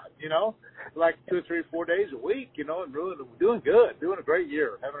a lot, you know, like 2 or 3 or 4 days a week, you know, and really doing good, doing a great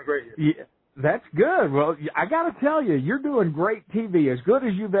year, having a great year. Yeah, that's good. Well, I got to tell you, you're doing great TV, as good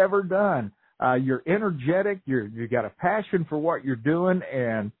as you've ever done. You're energetic. You got a passion for what you're doing,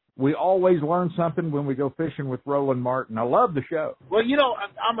 and we always learn something when we go fishing with Roland Martin. I love the show. Well, you know,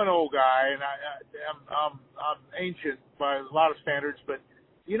 I'm an old guy, and I'm ancient by a lot of standards, but,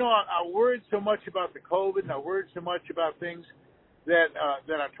 you know, I worried so much about the COVID, and I worried so much about things that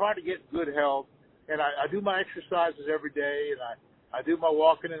I try to get good health, and I do my exercises every day, and I do my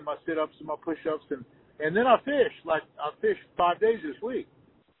walking and my sit-ups and my push-ups, and then I fish. Like, I fished 5 days this week,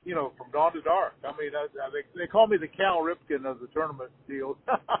 you know, from dawn to dark. I mean, they call me the Cal Ripken of the tournament deal.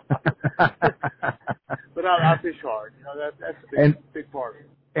 But I fish hard. You know, that's a big part of it.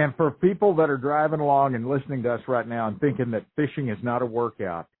 And for people that are driving along and listening to us right now and thinking that fishing is not a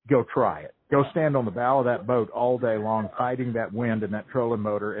workout, go try it. Go stand on the bow of that boat all day long, fighting that wind and that trolling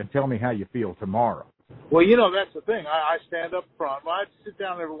motor, and tell me how you feel tomorrow. Well, you know, that's the thing. I stand up front. Well, I sit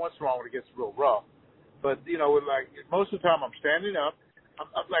down every once in a while when it gets real rough. But, you know, like most of the time I'm standing up. I'm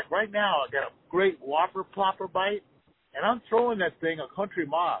like right now I got a great whopper plopper bite, and I'm throwing that thing a country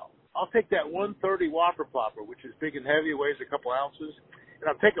mile. I'll take that 130 whopper plopper, which is big and heavy, weighs a couple ounces, and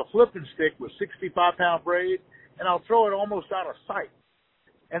I'll take a flipping stick with 65-pound braid, and I'll throw it almost out of sight.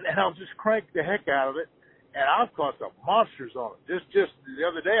 And I'll just crank the heck out of it, and I've caught some monsters on it. Just the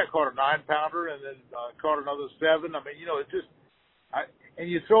other day I caught a 9-pounder, and then caught another 7. I mean, you know, it's just and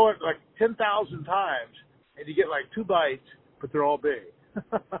you throw it like 10,000 times, and you get like 2 bites, but they're all big.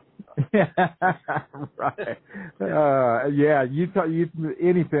 Right. Yeah, you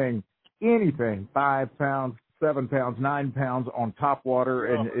anything 5 pounds, 7 pounds, 9 pounds on top water,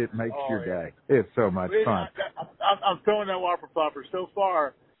 and it makes your day. It's so much fun. I'm throwing that whopper plopper so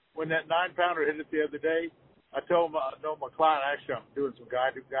far. When that 9-pounder hit it the other day, I told my client, actually I'm doing some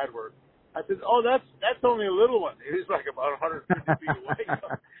guide work. I said, "Oh, that's only a little one." He was like about 150 feet away.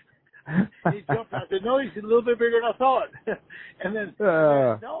 He jumped. I said, "No, he's a little bit bigger than I thought." And then,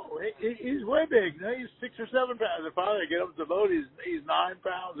 no, he's way big. No, he's 6 or 7 pounds. And finally, I get up to the boat. He's 9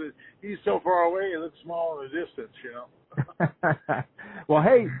 pounds. He's so far away, he looks small in the distance, you know. Well,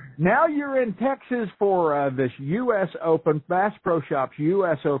 hey, now you're in Texas for this U.S. Open, Bass Pro Shops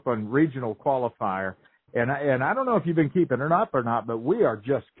U.S. Open regional qualifier. And I don't know if you've been keeping it up or not, but we are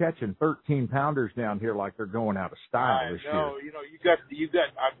just catching 13-pounders down here like they're going out of style this year. I know. You know, you got.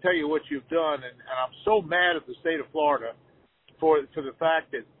 I'll tell you what you've done, and I'm so mad at the state of Florida for the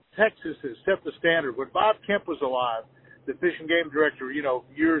fact that Texas has set the standard. When Bob Kemp was alive, the Fish and Game Director, you know,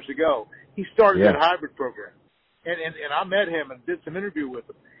 years ago, he started that hybrid program, and I met him and did some interview with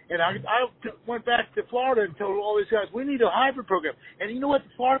him. And I went back to Florida and told all these guys, we need a hybrid program. And you know what the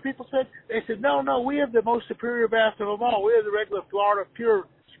Florida people said? They said, no, we have the most superior bass of them all. We have the regular Florida, pure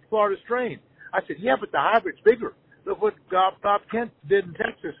Florida strain. I said, yeah, but the hybrid's bigger. Look what Bob Kent did in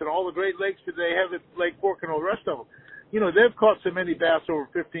Texas and all the Great Lakes that they have at Lake Fork and all the rest of them. You know, they've caught so many bass over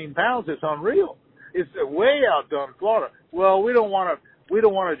 15 pounds, it's unreal. It's way outdone in Florida. Well, we don't want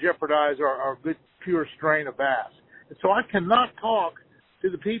to jeopardize our good pure strain of bass. And so I cannot talk to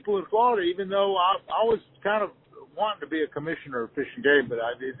the people in Florida, even though I was kind of wanting to be a commissioner of Fish and Game, but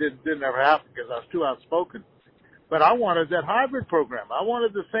it didn't ever happen because I was too outspoken. But I wanted that hybrid program. I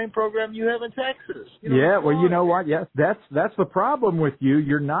wanted the same program you have in Texas. You know what? Yes, that's the problem with you.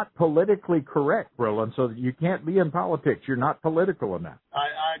 You're not politically correct, Roland, so you can't be in politics. You're not political enough.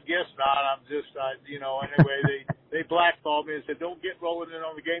 I guess not. Anyway, they blackballed me and said, don't get Roland in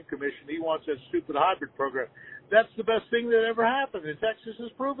on the Game Commission. He wants that stupid hybrid program. That's the best thing that ever happened, and Texas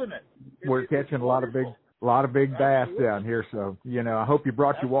has proven it. We're catching a lot of big bass down here, so I hope you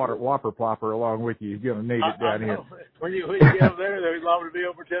brought your whopper plopper along with you. You're gonna need it down here. When you get up there, they're liable to be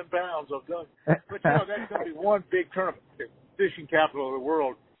over 10 pounds. I'm telling you. But that's gonna be one big tournament, fishing capital of the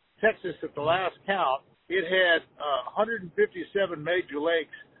world. Texas, at the last count, it had 157 major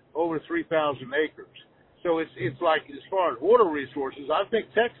lakes over 3,000 acres. So it's like, as far as water resources, I think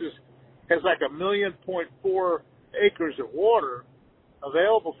Texas has like 1.4 million acres of water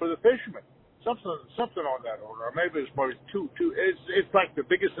available for the fishermen. Something on that order, or maybe it's probably two. It's like the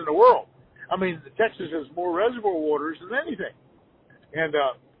biggest in the world. I mean, Texas has more reservoir waters than anything. And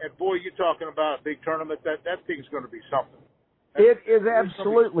boy, you're talking about a big tournament. That thing's going to be something. It is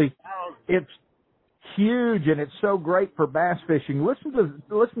absolutely. It's huge, and it's so great for bass fishing. Listen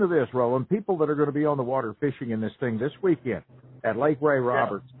to this, Roland. People that are going to be on the water fishing in this thing this weekend at Lake Ray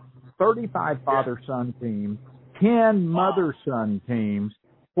Roberts. 35 father-son teams, 10 mother-son teams,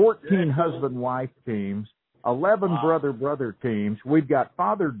 14 husband-wife teams, 11 brother-brother teams. We've got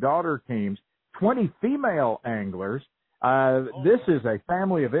father-daughter teams, 20 female anglers. This is a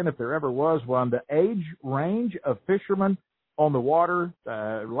family event if there ever was one. The age range of fishermen on the water,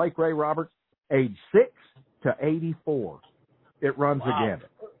 Lake Ray Roberts, age 6 to 84. It runs again.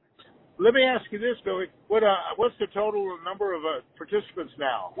 Let me ask you this, Billy. What's the total number of participants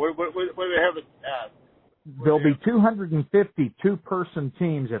now? Where they have it at? There'll be 250 two-person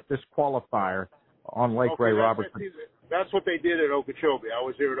teams at this qualifier on Lake Ray Roberts. That's what they did at Okeechobee. I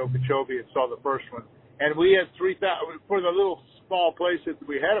was there at Okeechobee and saw the first one. And we had 3,000, for the little small place that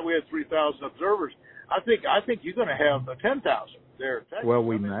we had it, we had 3,000 observers. I think you're going to have 10,000 there in Texas. Well,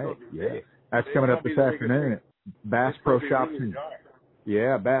 we may, yeah. That's coming up this afternoon at Bass Pro Shops.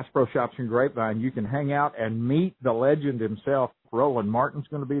 Bass Pro Shops in Grapevine. You can hang out and meet the legend himself. Roland Martin's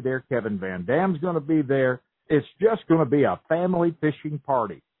going to be there. Kevin Van Dam's going to be there. It's just going to be a family fishing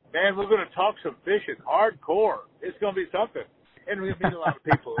party. Man, we're going to talk some fishing, hardcore. It's going to be something. And we're going to meet a lot of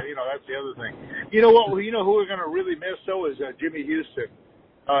people. That's the other thing. You know what? You know who we're going to really miss, though, is Jimmy Houston.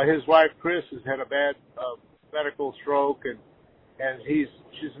 His wife, Chris, has had a bad medical stroke, and she's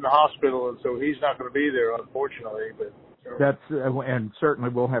in the hospital, and so he's not going to be there, unfortunately. But that's and certainly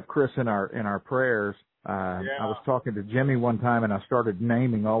we'll have Chris in our prayers. I was talking to Jimmy one time, and I started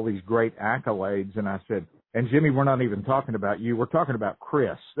naming all these great accolades, and I said, and Jimmy, we're not even talking about you. We're talking about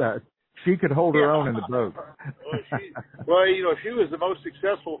Chris. She could hold her own in the boat. She was the most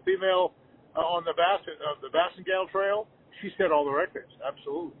successful female on the Bassingale Trail. She set all the records.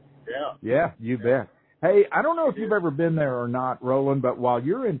 Absolutely. Yeah. Yeah, you bet. Hey, I don't know if you've ever been there or not, Roland, but while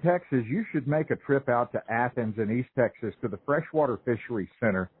you're in Texas, you should make a trip out to Athens in East Texas to the Freshwater Fishery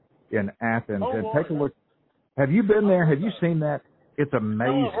Center in Athens and take a look. Have you been there? Have you seen that? It's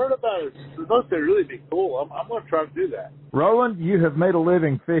amazing. I've heard about it. It's supposed to really be cool. I'm going to try to do that. Roland, you have made a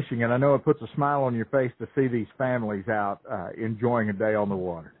living fishing, and I know it puts a smile on your face to see these families out enjoying a day on the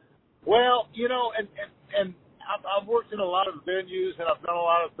water. Well, and I've worked in a lot of venues, and I've done a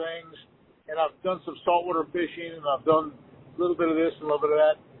lot of things, and I've done some saltwater fishing, and I've done a little bit of this and a little bit of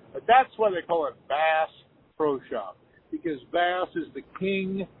that. But that's why they call it Bass Pro Shop, because bass is the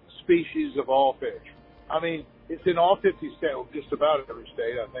king species of all fish. I mean, it's in all 50 states, just about every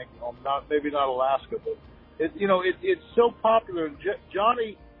state, I think. Maybe not Alaska, but it's so popular.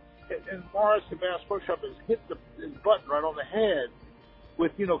 Johnny and Morris and Bass Pro Shop has hit his button right on the head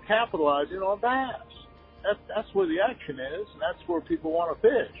with capitalizing on bass. That's where the action is, and that's where people want to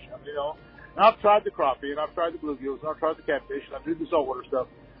fish. And I've tried the crappie, and I've tried the bluegills, and I've tried the catfish, and I do the saltwater stuff,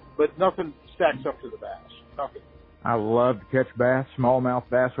 but nothing stacks up to the bass. Nothing. I love to catch bass. Smallmouth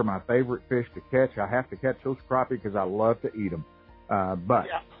bass are my favorite fish to catch. I have to catch those crappie because I love to eat them. But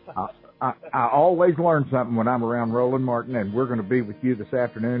I always learn something when I'm around Roland Martin, and we're going to be with you this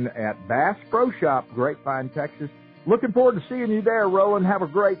afternoon at Bass Pro Shop, Grapevine, Texas. Looking forward to seeing you there, Roland. Have a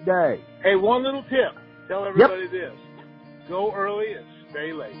great day. Hey, one little tip. Tell everybody this. Go early and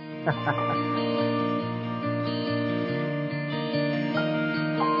stay late.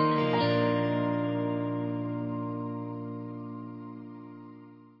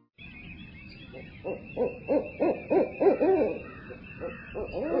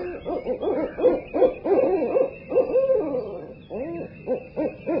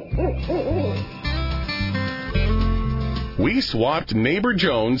 We swapped Neighbor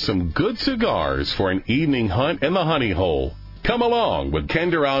Jones some good cigars for an evening hunt in the honey hole. Come along with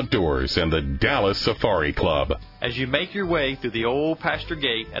Kinder Outdoors and the Dallas Safari Club. As you make your way through the old pasture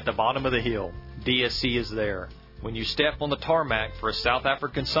gate at the bottom of the hill, DSC is there. When you step on the tarmac for a South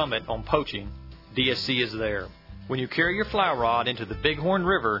African summit on poaching, DSC is there. When you carry your fly rod into the Bighorn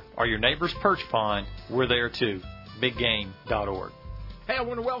River or your neighbor's perch pond, we're there too. BigGame.org. Hey, I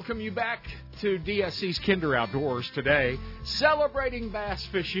want to welcome you back to DSC's Kinder Outdoors today, celebrating bass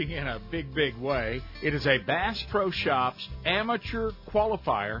fishing in a big, big way. It is a Bass Pro Shops amateur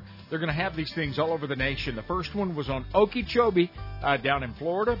qualifier. They're going to have these things all over the nation. The first one was on Okeechobee down in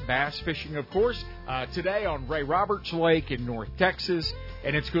Florida, bass fishing, of course. Today on Ray Roberts Lake in North Texas,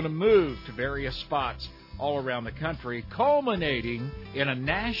 and it's going to move to various spots all around the country, culminating in a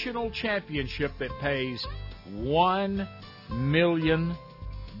national championship that pays $1 million.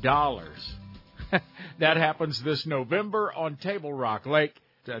 That happens this November on Table Rock Lake,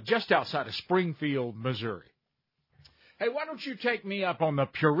 just outside of Springfield, Missouri. Hey, why don't you take me up on the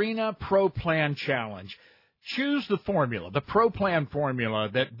Purina Pro Plan Challenge? Choose the formula, the Pro Plan formula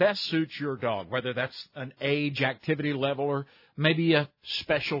that best suits your dog, whether that's an age, activity level, or maybe a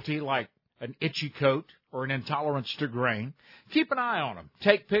specialty like an itchy coat or an intolerance to grain. Keep an eye on them.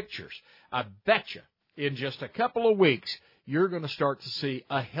 Take pictures. I bet you in just a couple of weeks, you're going to start to see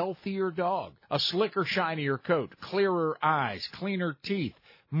a healthier dog, a slicker, shinier coat, clearer eyes, cleaner teeth,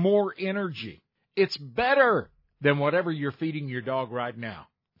 more energy. It's better than whatever you're feeding your dog right now.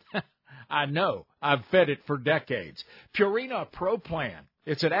 I know. I've fed it for decades. Purina Pro Plan.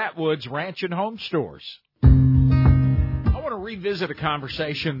 It's at Atwood's Ranch and Home Stores. I want to revisit a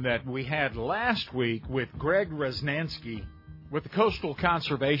conversation that we had last week with Greg Resnansky with the Coastal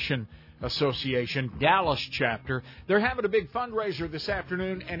Conservation Association Dallas chapter. They're having a big fundraiser this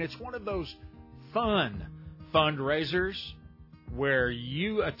afternoon, and it's one of those fun fundraisers where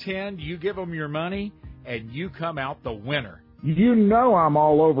you attend, you give them your money, and you come out the winner. You know I'm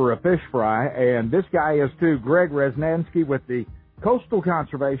all over a fish fry, and this guy is too. Greg Resnansky with the Coastal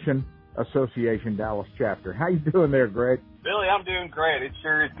Conservation Association Dallas chapter. How you doing there, Greg? Billy, I'm doing great. It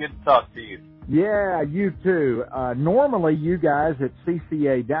sure is good to talk to you. Yeah, you too. Normally, you guys at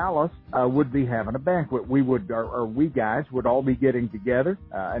CCA Dallas would be having a banquet. We guys would all be getting together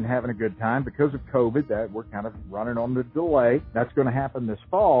and having a good time. Because of COVID, that we're kind of running on the delay. That's going to happen this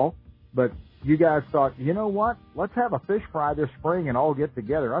fall. But you guys thought, you know what? Let's have a fish fry this spring and all get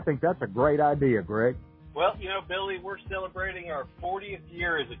together. I think that's a great idea, Greg. Well, you know, Billy, we're celebrating our 40th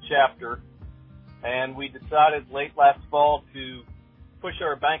year as a chapter, and we decided late last fall to push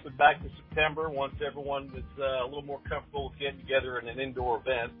our banquet back to September once everyone was a little more comfortable with getting together in an indoor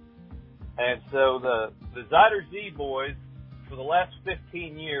event. And so the Zyder Z boys, for the last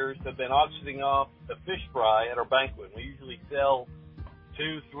 15 years, have been auctioning off a fish fry at our banquet. We usually sell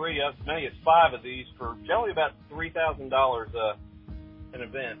 2, 3, as many as 5 of these for generally about $3,000 an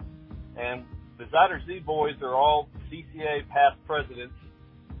event. And the Zyder Z boys are all CCA past presidents.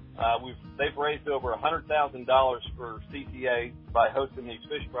 They've raised over $100,000 for CCA by hosting these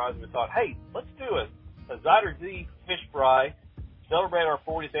fish fries, and we thought, hey, let's do a Zyder Z fish fry, celebrate our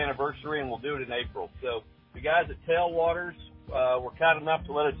 40th anniversary, and we'll do it in April. So the guys at Tailwaters were kind enough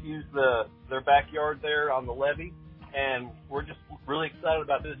to let us use their backyard there on the levee, and we're just really excited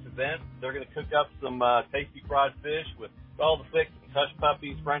about this event. They're going to cook up some tasty fried fish with all the fixings, hush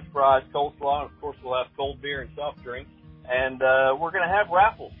puppies, French fries, coleslaw, and of course we'll have cold beer and soft drinks. And we're going to have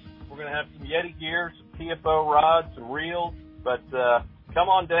raffles. We're going to have some Yeti gear, some TFO rods, some reels. But come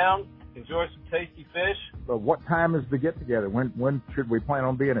on down, enjoy some tasty fish. But what time is the get-together? When should we plan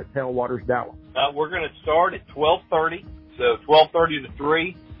on being at Tailwaters Dallas? We're going to start at 12:30. So 12:30 to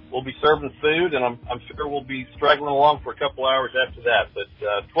 3, we'll be serving food, and I'm sure we'll be straggling along for a couple hours after that. But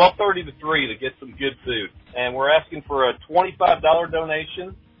 12:30 to 3 to get some good food. And we're asking for a $25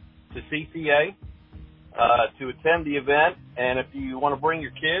 donation to CCA. To attend the event, and if you want to bring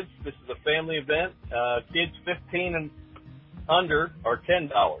your kids, this is a family event. Kids 15 and under are $10.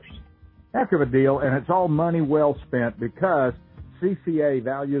 Heck of a deal, and it's all money well spent because CCA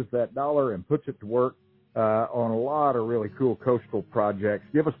values that dollar and puts it to work on a lot of really cool coastal projects.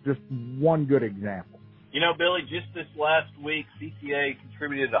 Give us just one good example. You know, Billy, just this last week, CCA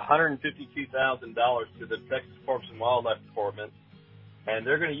contributed $152,000 to the Texas Parks and Wildlife Department. And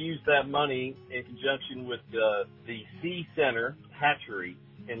they're going to use that money in conjunction with the Sea Center hatchery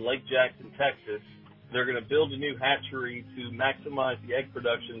in Lake Jackson, Texas. They're going to build a new hatchery to maximize the egg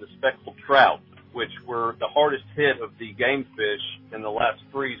production of the speckled trout. which were the hardest hit of the game fish in the last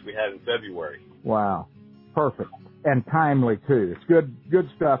freeze we had in February. Wow. Perfect. And timely, too. It's good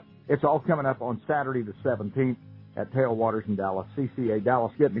stuff. It's all coming up on Saturday the 17th at Tailwaters in Dallas. CCA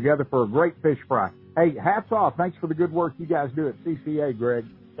Dallas getting together for a great fish fry. Hey, hats off. Thanks for the good work you guys do at CCA, Greg.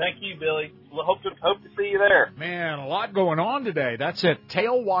 Thank you, Billy. Hope to see you there. Man, a lot going on today. That's at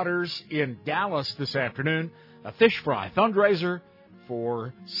Tailwaters in Dallas this afternoon. A fish fry fundraiser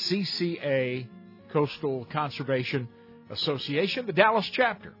for CCA, Coastal Conservation Association, the Dallas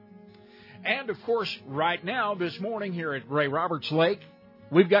chapter. And, of course, right now, this morning here at Ray Roberts Lake,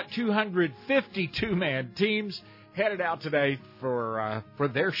 we've got 252-man teams headed out today for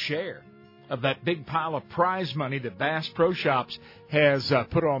their share of that big pile of prize money that Bass Pro Shops has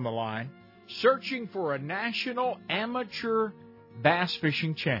put on the line, searching for a national amateur bass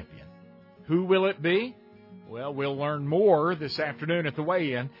fishing champion. Who will it be? Well, we'll learn more this afternoon at the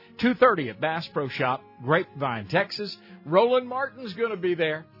weigh-in, 2:30 at Bass Pro Shop, Grapevine, Texas. Roland Martin's going to be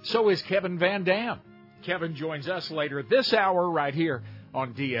there. So is Kevin Van Dam. Kevin joins us later this hour right here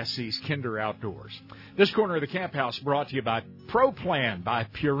on DSC's Kinder Outdoors. This corner of the Camp House brought to you by Pro Plan by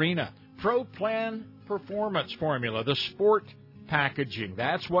Purina. Pro Plan Performance Formula, the sport packaging.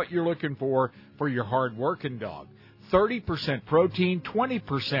 That's what you're looking for your hard-working dog. 30% protein,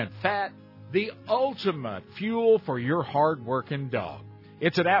 20% fat, the ultimate fuel for your hard-working dog.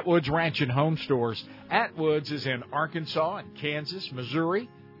 It's at Atwood's Ranch and Home Stores. Atwood's is in Arkansas and Kansas, Missouri,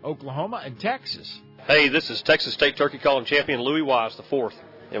 Oklahoma, and Texas. Hey, this is Texas State Turkey Calling Champion Louis Wise IV.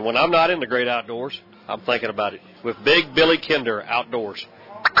 And when I'm not in the great outdoors, I'm thinking about it with Big Billy Kinder Outdoors.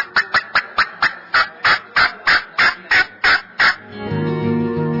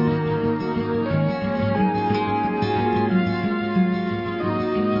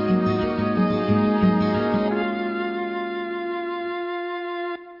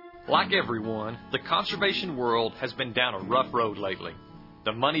 Like everyone, the conservation world has been down a rough road lately.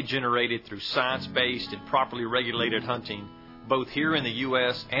 The money generated through science-based and properly regulated hunting, both here in the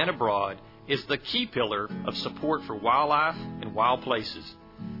U.S. and abroad, is the key pillar of support for wildlife and wild places.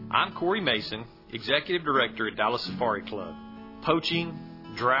 I'm Corey Mason, Executive Director at Dallas Safari Club. Poaching,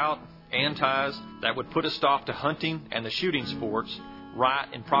 drought, antis that would put a stop to hunting and the shooting sports, right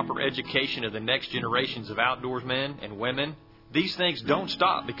and proper education of the next generations of outdoorsmen and women, these things don't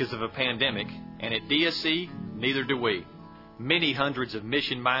stop because of a pandemic, and at DSC, neither do we. Many hundreds of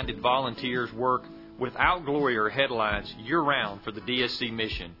mission-minded volunteers work without glory or headlines year-round for the DSC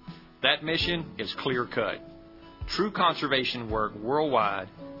mission. That mission is clear-cut. True conservation work worldwide,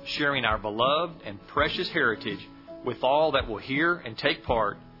 sharing our beloved and precious heritage with all that will hear and take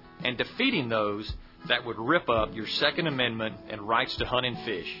part, and defeating those that would rip up your Second Amendment and rights to hunt and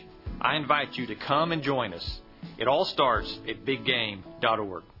fish. I invite you to come and join us. It all starts at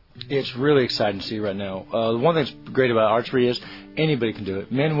biggame.org. It's really exciting to see right now. The one thing that's great about archery is anybody can do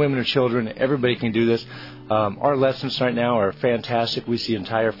it. Men, women, and children, everybody can do this. Our lessons right now are fantastic. We see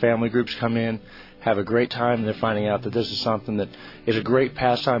entire family groups come in, have a great time, and they're finding out that this is something that is a great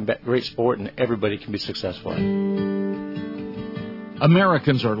pastime, great sport, and everybody can be successful in.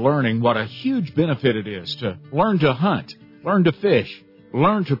 Americans are learning what a huge benefit it is to learn to hunt, learn to fish,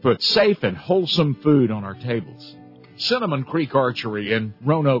 learn to put safe and wholesome food on our tables. Cinnamon Creek Archery in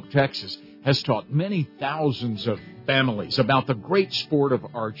Roanoke, Texas, has taught many thousands of families about the great sport of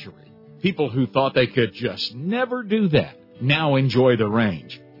archery. People who thought they could just never do that now enjoy the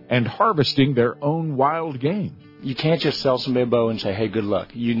range and harvesting their own wild game. You can't just sell somebody a bow and say, hey, good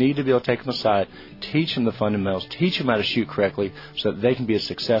luck. You need to be able to take them aside, teach them the fundamentals, teach them how to shoot correctly so that they can be as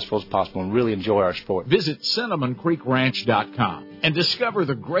successful as possible and really enjoy our sport. Visit CinnamonCreekRanch.com and discover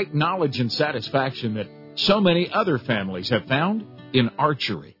the great knowledge and satisfaction that so many other families have found in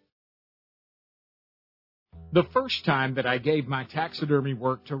archery. The first time that I gave my taxidermy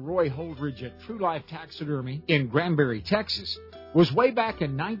work to Roy Holdridge at True Life Taxidermy in Granbury, Texas, was way back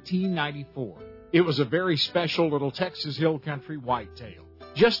in 1994. It was a very special little Texas Hill Country whitetail,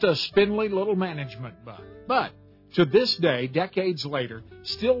 just a spindly little management bug. But to this day, decades later,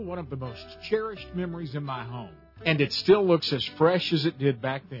 still one of the most cherished memories in my home. And it still looks as fresh as it did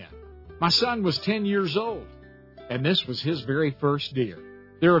back then. My son was 10 years old, and this was his very first deer.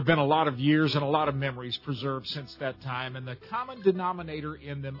 There have been a lot of years and a lot of memories preserved since that time, and the common denominator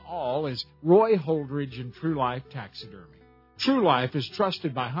in them all is Roy Holdridge and True Life Taxidermy. True Life is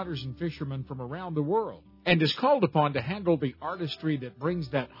trusted by hunters and fishermen from around the world and is called upon to handle the artistry that brings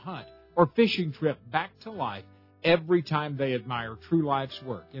that hunt or fishing trip back to life every time they admire True Life's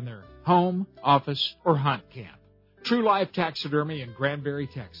work in their home, office, or hunt camp. True Life Taxidermy in Granbury,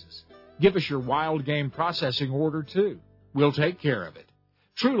 Texas. Give us your wild game processing order, too. We'll take care of it.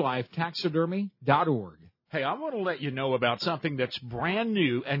 TrueLifeTaxidermy.org. Hey, I want to let you know about something that's brand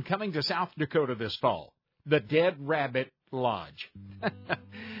new and coming to South Dakota this fall, the Dead Rabbit Lodge.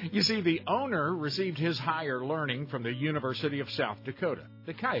 You see, the owner received his higher learning from the University of South Dakota,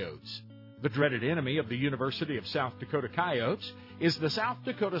 the Coyotes. The dreaded enemy of the University of South Dakota Coyotes is the South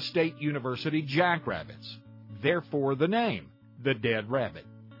Dakota State University Jackrabbits. Therefore, the name, the Dead Rabbit.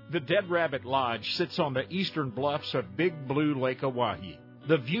 The Dead Rabbit Lodge sits on the eastern bluffs of Big Blue Lake Oahe.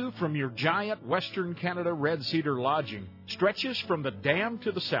 The view from your giant Western Canada Red Cedar lodging stretches from the dam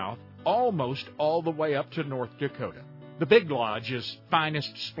to the south almost all the way up to North Dakota. The Big Lodge is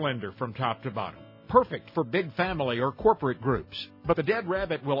finest splendor from top to bottom, perfect for big family or corporate groups. But the Dead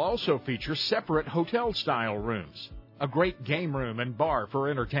Rabbit will also feature separate hotel-style rooms, a great game room and bar for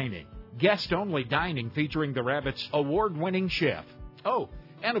entertaining, guest-only dining featuring the Rabbit's award-winning chef. Oh,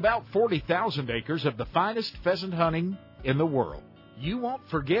 and about 40,000 acres of the finest pheasant hunting in the world. You won't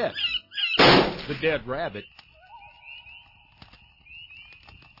forget the Dead Rabbit.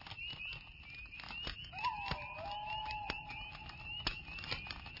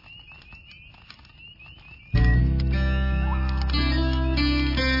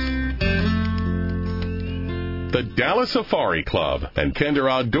 The Dallas Safari Club and Kinder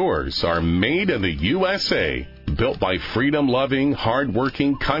Outdoors are made in the USA. Built by freedom-loving,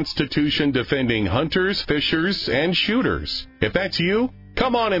 hard-working, Constitution-defending hunters, fishers, and shooters. If that's you,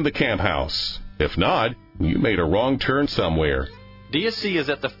 come on in the camp house. If not, you made a wrong turn somewhere. DSC is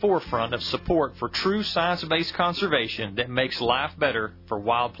at the forefront of support for true science-based conservation that makes life better for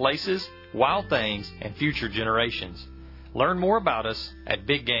wild places, wild things, and future generations. Learn more about us at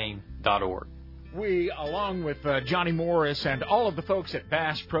biggame.org. We, along with Johnny Morris and all of the folks at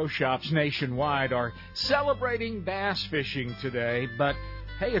Bass Pro Shops nationwide, are celebrating bass fishing today. But,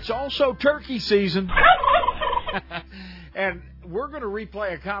 hey, it's also turkey season. And we're going to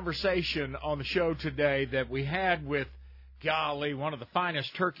replay a conversation on the show today that we had with, golly, one of the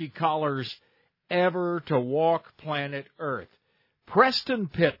finest turkey callers ever to walk planet Earth, Preston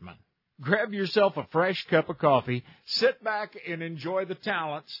Pittman. Grab yourself a fresh cup of coffee, sit back and enjoy the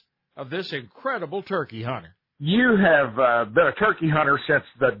talents of this incredible turkey hunter. You have been a turkey hunter since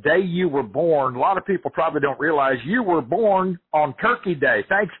the day you were born. A lot of people probably don't realize you were born on Turkey Day,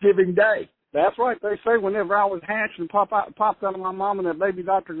 Thanksgiving Day. That's right. They say whenever I was hatched and popped out of my mom and that baby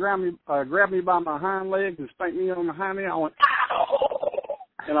doctor grabbed me by my hind legs and spanked me on the hind leg, I went, ow!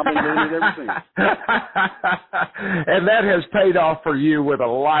 And I've been doing it ever since. And that has paid off for you with a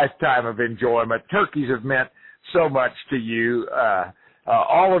lifetime of enjoyment. Turkeys have meant so much to you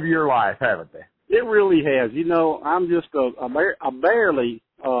all of your life, haven't they? It really has. You know, I'm just a barely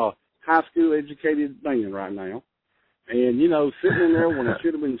high school educated man right now. And, you know, sitting in there when I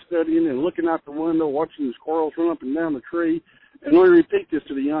should have been studying and looking out the window, watching the squirrels run up and down the tree. And let me repeat this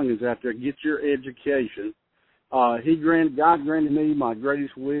to the youngins out there, get your education. God granted me my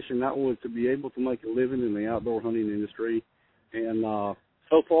greatest wish, and that was to be able to make a living in the outdoor hunting industry. And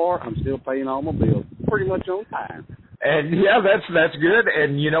so far, I'm still paying all my bills pretty much on time. And, yeah, that's good.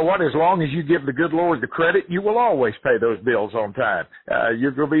 And you know what? As long as you give the good Lord the credit, you will always pay those bills on time.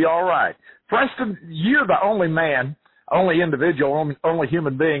 You're going to be all right. Preston, you're the only man, only individual, only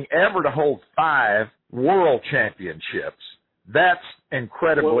human being ever to hold 5 world championships. That's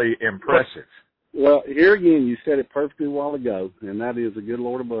incredibly impressive. Well, here again, you said it perfectly a while ago, and that is the good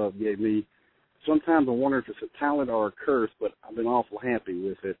Lord above gave me. Sometimes I wonder if it's a talent or a curse, but I've been awful happy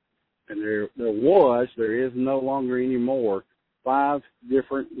with it. And there is no longer anymore 5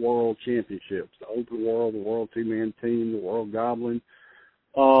 different world championships: the Open World, the World Two-Man Team, the World Goblin,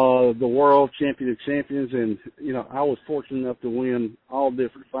 the World Champion of Champions. And, you know, I was fortunate enough to win all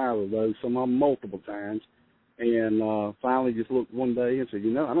different 5 of those, some of them multiple times. And finally just looked one day and said,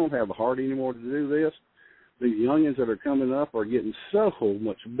 you know, I don't have the heart anymore to do this. These youngins that are coming up are getting so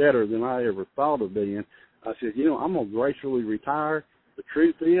much better than I ever thought of being. I said, you know, I'm going to gracefully retire. The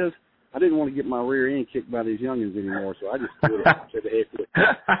truth is, I didn't want to get my rear end kicked by these youngins anymore, so I just quit it. Said the heck with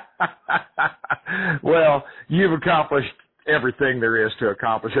it. Well, you've accomplished everything there is to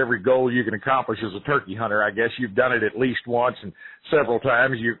accomplish. Every goal you can accomplish as a turkey hunter, I guess you've done it at least once and several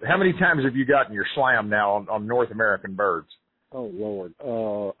times. How many times have you gotten your slam now on North American birds? Oh, Lord.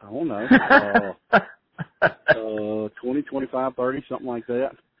 I don't know. 20, 25, 30, something like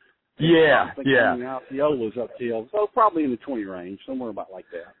that. Yeah, I think out Piola's up till, so probably in the 20 range, somewhere about like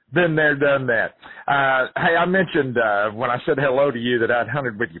that. Been there, done that. Hey, I mentioned when I said hello to you that I'd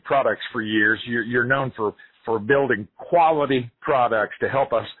hunted with your products for years. You're known for building quality products to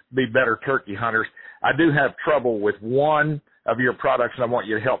help us be better turkey hunters. I do have trouble with one of your products, and I want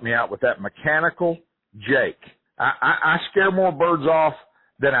you to help me out with that. Mechanical Jake. I scare more birds off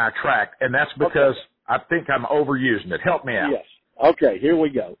than I attract, and that's because I think I'm overusing it. Help me out. Yes. Okay, here we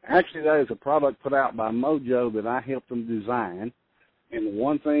go. Actually, that is a product put out by Mojo that I helped them design. And the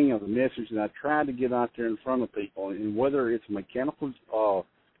one thing of the message that I tried to get out there in front of people, and whether it's a mechanical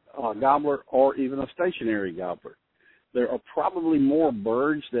gobbler or even a stationary gobbler, there are probably more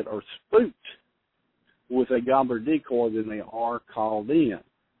birds that are spooked with a gobbler decoy than they are called in.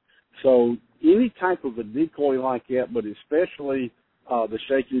 So any type of a decoy like that, but especially the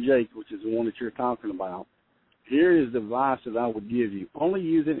Shake and Jake, which is the one that you're talking about, here is the advice that I would give you. Only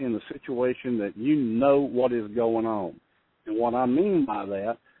use it in a situation that you know what is going on. And what I mean by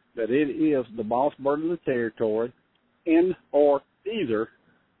that it is the boss bird of the territory and or either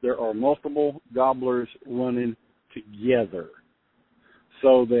there are multiple gobblers running together.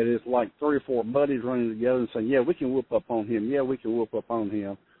 So that it's like 3 or 4 buddies running together and saying, yeah, we can whoop up on him. Yeah, we can whoop up on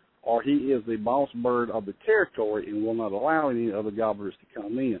him. Or he is the boss bird of the territory and will not allow any other gobblers to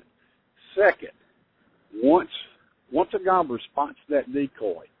come in. Second, once a gobbler spots that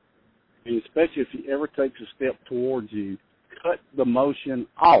decoy, and especially if he ever takes a step towards you, cut the motion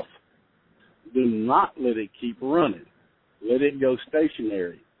off. Do not let it keep running. Let it go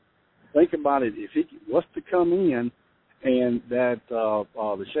stationary. Think about it. If he was to come in and that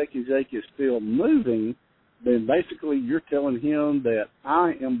the Shake and Jake is still moving, then basically you're telling him that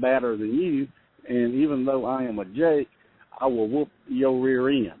I am better than you, and even though I am a Jake, I will whoop your rear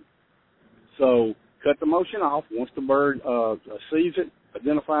end. So cut the motion off once the bird sees it,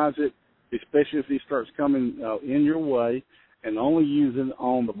 identifies it, especially if he starts coming in your way, and only use it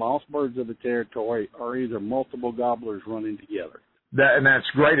on the boss birds of the territory or either multiple gobblers running together. And that's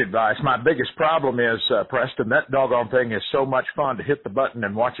great advice. My biggest problem is, Preston, that doggone thing is so much fun to hit the button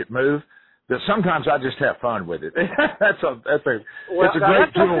and watch it move that sometimes I just have fun with it. It's a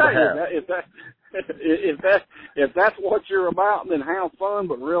great tool to have. If that's what you're about, then have fun,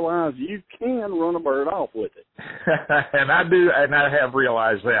 but realize you can run a bird off with it. And I do, and I have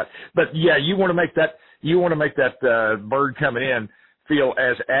realized that. But yeah, you want to make that bird coming in feel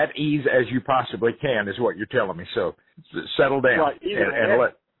as at ease as you possibly can, is what you're telling me. So settle down. Right.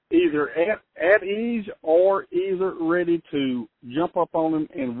 Either at ease or either ready to jump up on him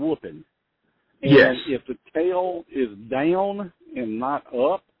and whoop him. And yes. If the tail is down and not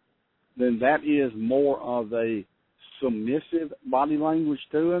up, then that is more of a submissive body language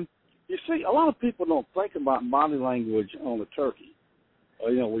to him. You see, a lot of people don't think about body language on a turkey.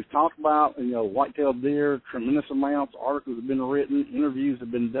 We've talked about, white-tailed deer, tremendous amounts, articles have been written, interviews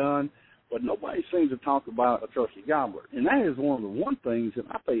have been done, but nobody seems to talk about a turkey gobbler. And that is one of the things that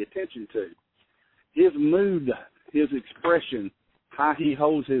I pay attention to. His mood, his expression, how he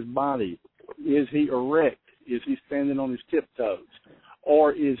holds his body. Is he erect? Is he standing on his tiptoes?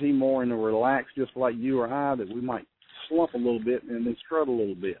 Or is he more in a relaxed, just like you or I, that we might slump a little bit and then strut a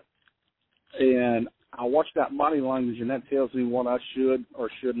little bit? And I watch that body language, and that tells me what I should or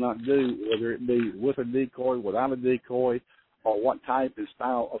should not do, whether it be with a decoy, without a decoy, or what type and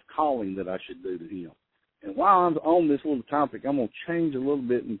style of calling that I should do to him. And while I'm on this little topic, I'm going to change a little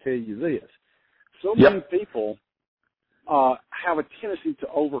bit and tell you this. So many people have a tendency to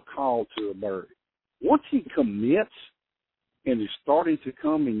overcall to a bird. Once he commits and is starting to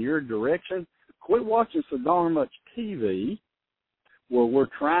come in your direction, quit watching so darn much TV where we're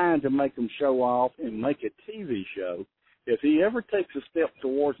trying to make him show off and make a TV show. If he ever takes a step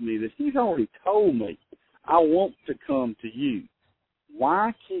towards me that he's already told me, I want to come to you,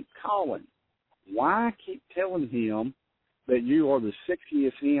 why keep calling? Why keep telling him that you are the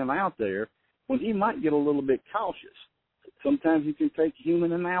sexiest hen out there when he might get a little bit cautious? Sometimes you can take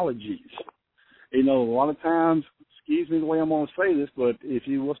human analogies. A lot of times, excuse me the way I'm going to say this, but if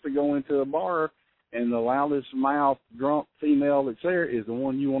you was to go into a bar and the loudest mouth drunk female that's there is the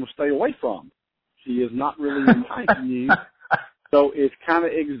one you want to stay away from. She is not really enticing you. So it's kind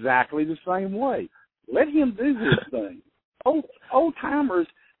of exactly the same way. Let him do his thing. Old timers,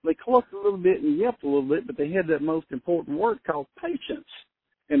 they clucked a little bit and yelped a little bit, but they had that most important word called patience,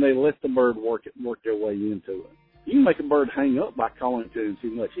 and they let the bird work their way into it. You can make a bird hang up by calling to him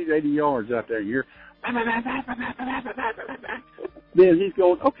too much. He's 80 yards out there, and you're then he's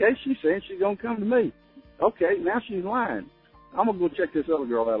going, okay, she's saying she's going to come to me. Okay, now she's lying. I'm going to go check this other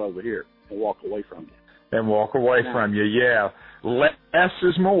girl out over here and walk away from you. And walk away from you, yeah. Less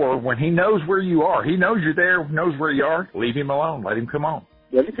is more. When he knows where you are, he knows you're there, knows where you are, leave him alone. Let him come on.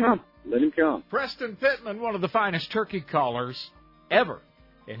 Let him come. Let him come. Preston Pittman, one of the finest turkey callers ever.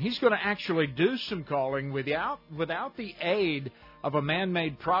 And he's going to actually do some calling without the aid of a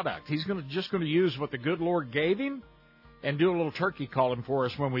man-made product. He's just going to use what the good Lord gave him and do a little turkey calling for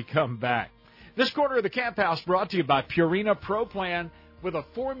us when we come back. This quarter of the Camp House brought to you by Purina Pro Plan with a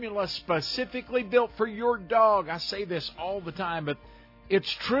formula specifically built for your dog. I say this all the time, but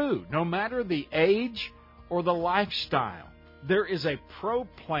it's true. No matter the age or the lifestyle, there is a Pro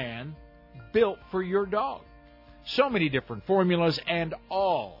Plan built for your dog. So many different formulas, and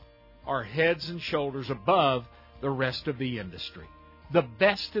all are heads and shoulders above the rest of the industry. The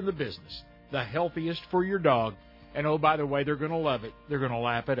best in the business, the healthiest for your dog, and oh, by the way, they're going to love it. They're going to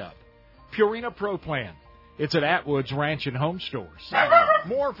lap it up. Purina Pro Plan. It's at Atwood's Ranch and Home Stores.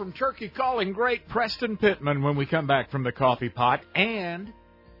 More from Turkey Calling great Preston Pittman when we come back from the coffee pot, and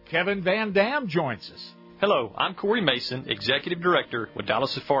Kevin Van Dam joins us. Hello, I'm Corey Mason, Executive Director with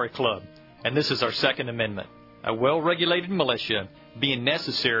Dallas Safari Club, and this is our Second Amendment, a well-regulated militia being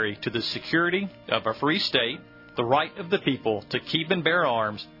necessary to the security of a free state. The right of the people to keep and bear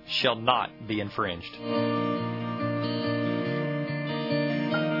arms shall not be infringed.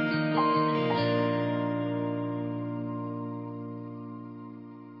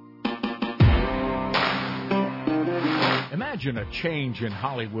 Imagine a change in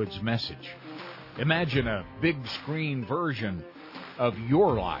Hollywood's message. Imagine a big screen version of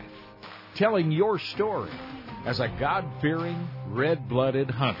your life, telling your story as a God-fearing,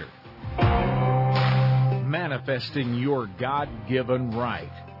 red-blooded hunter, manifesting your God-given right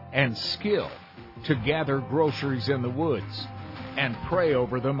and skill to gather groceries in the woods and pray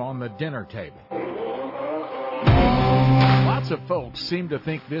over them on the dinner table. Lots of folks seem to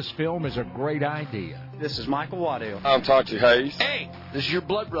think this film is a great idea. This is Michael Waddell. I'm Tachi Hayes. Hey, this is your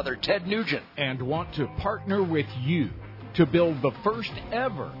blood brother, Ted Nugent. And want to partner with you to build the first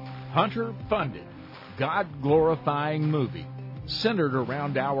ever hunter-funded, God-glorifying movie centered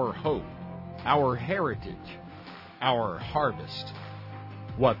around our hope, our heritage, our harvest.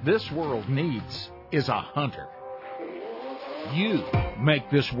 What this world needs is a hunter. You make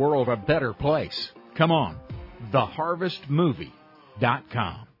this world a better place. Come on,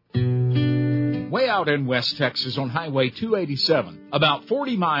 theharvestmovie.com. Way out in West Texas on Highway 287, about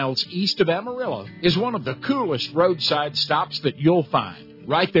 40 miles east of Amarillo, is one of the coolest roadside stops that you'll find.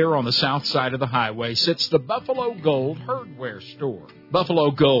 Right there on the south side of the highway sits the Buffalo Gold Herdware Store.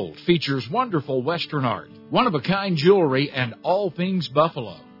 Buffalo Gold features wonderful Western art, one-of-a-kind jewelry, and all things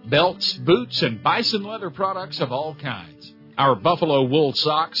buffalo. Belts, boots, and bison leather products of all kinds. Our buffalo wool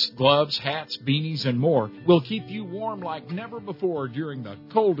socks, gloves, hats, beanies, and more will keep you warm like never before during the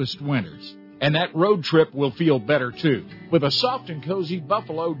coldest winters. And that road trip will feel better, too, with a soft and cozy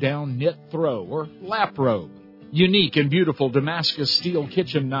buffalo down knit throw or lap robe. Unique and beautiful Damascus steel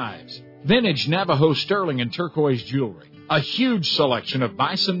kitchen knives. Vintage Navajo sterling and turquoise jewelry. A huge selection of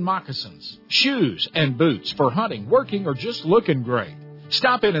bison moccasins. Shoes and boots for hunting, working, or just looking great.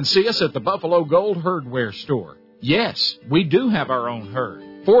 Stop in and see us at the Buffalo Gold Herdware Store. Yes, we do have our own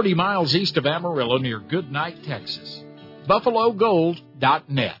herd. 40 miles east of Amarillo near Goodnight, Texas.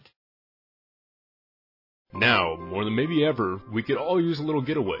 BuffaloGold.net. Now, more than maybe ever, we could all use a little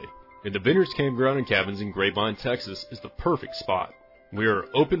getaway. And the Vineyards Campground and Cabins in Grapevine, Texas is the perfect spot. We are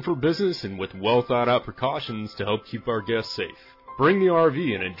open for business and with well-thought-out precautions to help keep our guests safe. Bring the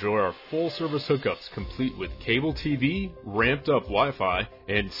RV and enjoy our full-service hookups complete with cable TV, ramped-up Wi-Fi,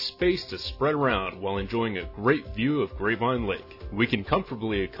 and space to spread around while enjoying a great view of Grapevine Lake. We can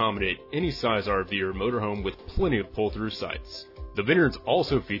comfortably accommodate any size RV or motorhome with plenty of pull-through sites. The Vineyards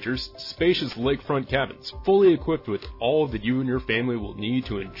also features spacious lakefront cabins, fully equipped with all that you and your family will need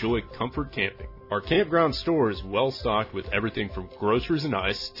to enjoy comfort camping. Our campground store is well stocked with everything from groceries and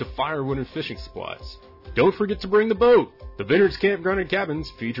ice to firewood and fishing supplies. Don't forget to bring the boat! The Vineyards Campground and Cabins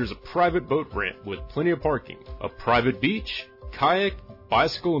features a private boat ramp with plenty of parking, a private beach, kayak,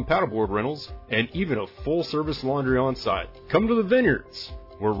 bicycle and paddleboard rentals, and even a full-service laundry on site. Come to the Vineyards!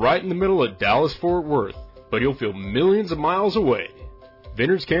 We're right in the middle of Dallas-Fort Worth, but you'll feel millions of miles away.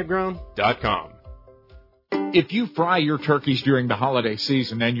 VineyardsCampground.com. If you fry your turkeys during the holiday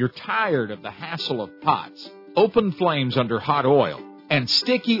season and you're tired of the hassle of pots, open flames under hot oil, and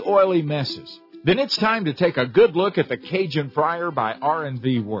sticky, oily messes, then it's time to take a good look at the Cajun Fryer by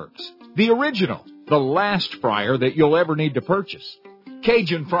R&V Works. The original, the last fryer that you'll ever need to purchase.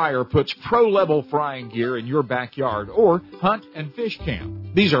 Cajun Fryer puts pro-level frying gear in your backyard or hunt and fish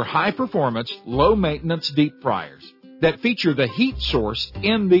camp. These are high-performance, low-maintenance deep fryers that feature the heat source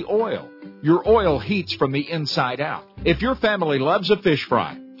in the oil. Your oil heats from the inside out. If your family loves a fish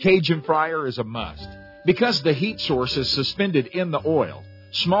fry, Cajun Fryer is a must. Because the heat source is suspended in the oil,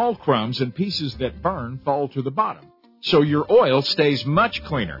 small crumbs and pieces that burn fall to the bottom. So your oil stays much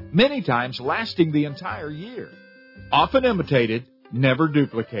cleaner, many times lasting the entire year. Often imitated, never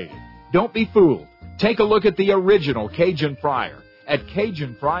duplicated. Don't be fooled. Take a look at the original Cajun Fryer at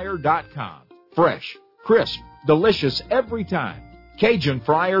CajunFryer.com. Fresh, crisp, delicious every time.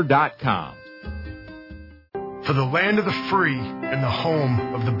 CajunFryer.com. For the land of the free and the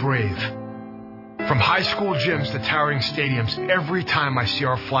home of the brave. From high school gyms to towering stadiums, every time I see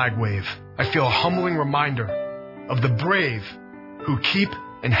our flag wave, I feel a humbling reminder of the brave who keep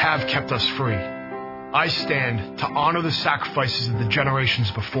and have kept us free. I stand to honor the sacrifices of the generations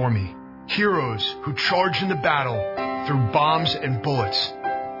before me. Heroes who charged into battle through bombs and bullets,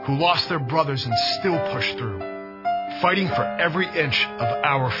 who lost their brothers and still pushed through, fighting for every inch of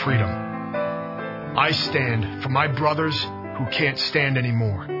our freedom. I stand for my brothers who can't stand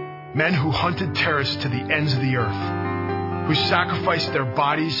anymore. Men who hunted terrorists to the ends of the earth, who sacrificed their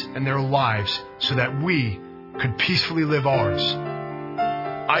bodies and their lives so that we could peacefully live ours.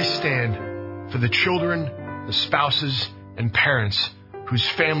 I stand for the children, the spouses, and parents whose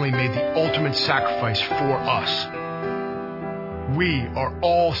family made the ultimate sacrifice for us. We are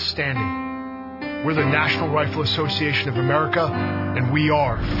all standing. We're the National Rifle Association of America, and we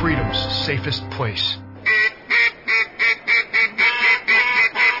are freedom's safest place.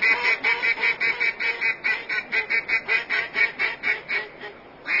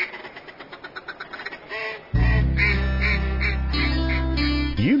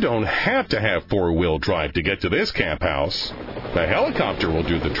 You don't have to have four-wheel drive to get to this camp house. A helicopter will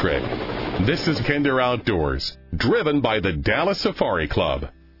do the trick. This is Kinder Outdoors, driven by the Dallas Safari Club.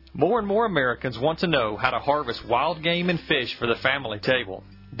 More and more Americans want to know how to harvest wild game and fish for the family table.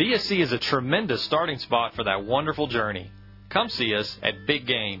 DSC is a tremendous starting spot for that wonderful journey. Come see us at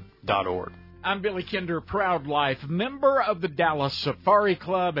biggame.org. I'm Billy Kinder, Proud Life, member of the Dallas Safari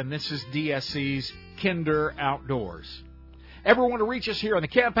Club, and this is DSC's Kinder Outdoors. Ever want to reach us here on the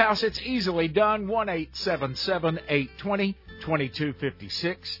Camp House? It's easily done,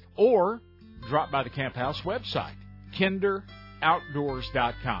 1-877-820-2256, or drop by the Camp House website,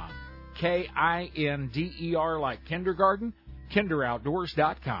 kinderoutdoors.com, Kinder, like kindergarten,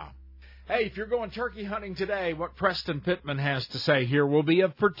 kinderoutdoors.com. Hey, if you're going turkey hunting today, what Preston Pittman has to say here will be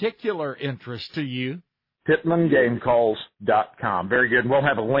of particular interest to you. PittmanGameCalls.com. Very good. We'll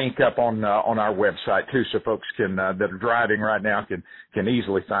have a link up on our website too, so folks can that are driving right now can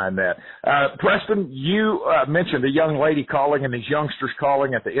easily find that. Preston, you mentioned a young lady calling and these youngsters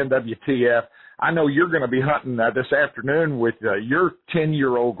calling at the NWTF. I know you're going to be hunting this afternoon with your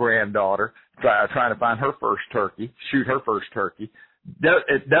 10-year-old granddaughter, trying to find her first turkey, shoot her first turkey.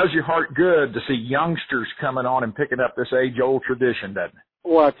 It does your heart good to see youngsters coming on and picking up this age-old tradition, doesn't it?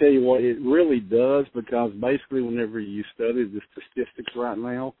 Well, I tell you what, it really does, because basically whenever you study the statistics right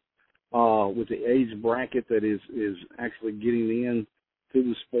now, with the age bracket that is actually getting in to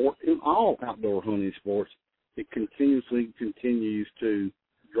the sport, in all outdoor hunting sports, it continuously continues to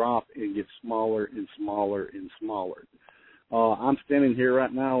drop and get smaller and smaller and smaller. I'm standing here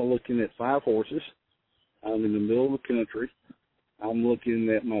right now looking at 5 horses. I'm in the middle of the country. I'm looking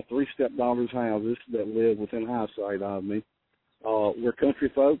at my 3 stepdaughters' houses that live within eyesight of me. We're country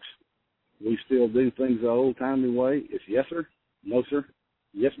folks. We still do things the old-timey way. It's yes, sir, no, sir,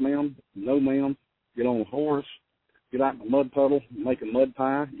 yes, ma'am, no, ma'am, get on a horse, get out in a mud puddle, make a mud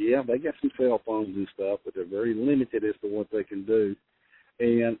pie. Yeah, they got some cell phones and stuff, but they're very limited as to what they can do.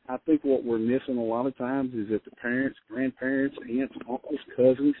 And I think what we're missing a lot of times is that the parents, grandparents, aunts, uncles,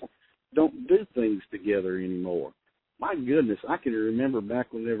 cousins don't do things together anymore. My goodness, I can remember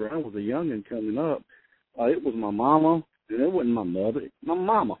back whenever I was a youngin' coming up, it was my mama. And it wasn't my mother, my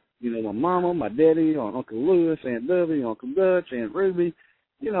mama. You know, my mama, my daddy, Uncle Lewis, Aunt Dovey, Uncle Dutch, Aunt Ruby.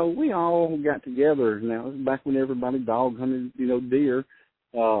 You know, we all got together. Now, it was back when everybody dog hunted, deer,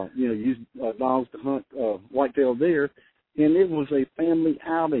 used dogs to hunt whitetail deer. And it was a family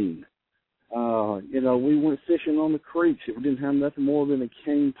outing. We went fishing on the creeks. We didn't have nothing more than a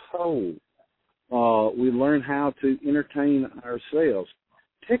cane pole. We learned how to entertain ourselves.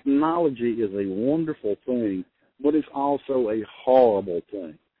 Technology is a wonderful thing, but it's also a horrible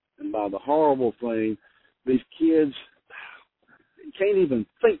thing. And by the horrible thing, these kids can't even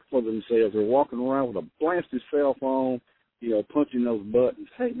think for themselves. They're walking around with a blasted cell phone, punching those buttons.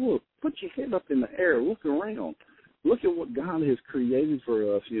 Hey, look, put your head up in the air. Look around. Look at what God has created for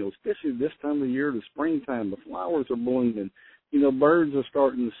us, especially this time of year, the springtime. The flowers are blooming. Birds are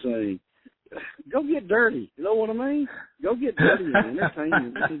starting to sing. Go get dirty. You know what I mean? Go get dirty and entertain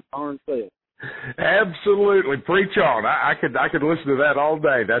your darn self. Absolutely. Preach on. I could listen to that all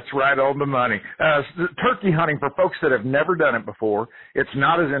day. That's right on the money. Turkey hunting, for folks that have never done it before, it's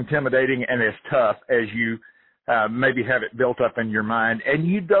not as intimidating and as tough as you maybe have it built up in your mind. And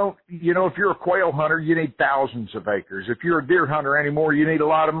you don't, if you're a quail hunter, you need thousands of acres. If you're a deer hunter anymore, you need a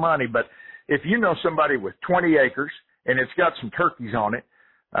lot of money. But if you know somebody with 20 acres and it's got some turkeys on it,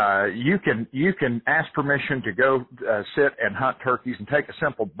 You can ask permission to go sit and hunt turkeys and take a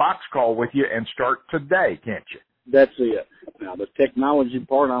simple box call with you and start today, can't you? That's it. Now, the technology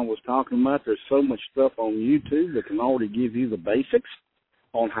part I was talking about, there's so much stuff on YouTube that can already give you the basics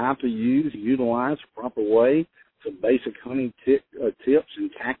on how to utilize the proper way, some basic hunting tips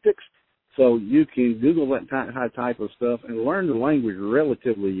and tactics. So you can Google that type of stuff and learn the language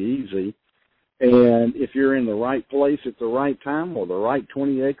relatively easy. And if you're in the right place at the right time, or the right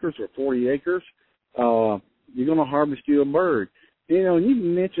 20 acres or 40 acres, you're going to harvest you a bird. You know, and you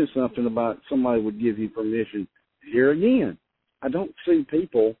mentioned something about somebody would give you permission. Here again, I don't see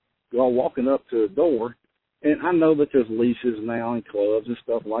people go walking up to a door, and I know that there's leases now and clubs and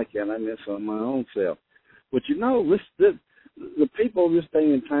stuff like that, and I miss on my own self. But you know, the people of this day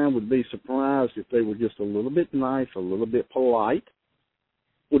and time would be surprised if they were just a little bit nice, a little bit polite,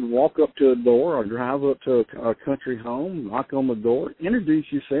 would walk up to a door or drive up to a country home, knock on the door, introduce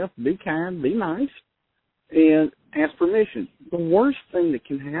yourself, be kind, be nice, and ask permission. The worst thing that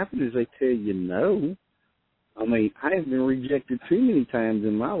can happen is they tell you no. I mean, I have been rejected too many times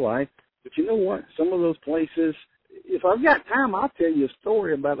in my life, but you know what? Some of those places, if I've got time, I'll tell you a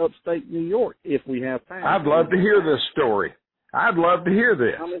story about upstate New York if we have time. I'd love to hear this story. I'd love to hear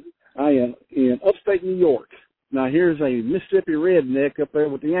this. I am in upstate New York. Now, here's a Mississippi redneck up there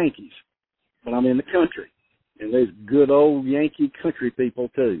with the Yankees, but I'm in the country, and there's good old Yankee country people,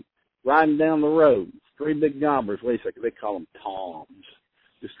 too, riding down the road. 3 big gobblers. Wait a second, they call them toms.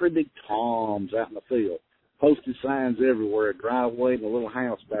 There's 3 big toms out in the field. Posted signs everywhere, a driveway and a little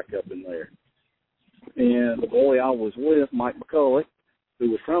house back up in there. And the boy I was with, Mike McCullough,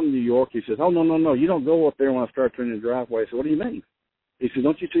 who was from New York, he says, oh, no, you don't go up there when I start turning the driveway. I said, what do you mean? He said,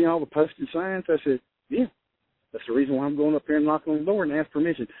 don't you see all the posted signs? I said, yeah. That's the reason why I'm going up here and knocking on the door and ask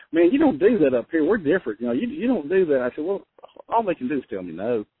permission. Man, you don't do that up here. We're different. You know, you don't do that. I said, well, all they can do is tell me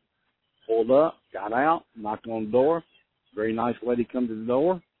no. Pulled up, got out, knocked on the door. Very nice lady come to the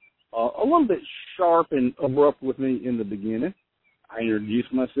door. A little bit sharp and abrupt with me in the beginning. I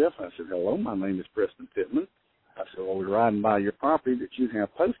introduced myself. I said, hello, my name is Preston Pittman. I said, well, we're riding by your property that you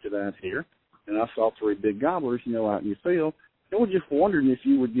have posted out here, and I saw 3 big gobblers, you know, out in your field. I was just wondering if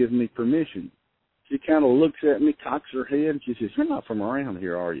you would give me permission. She kind of looks at me, cocks her head, and she says, you're not from around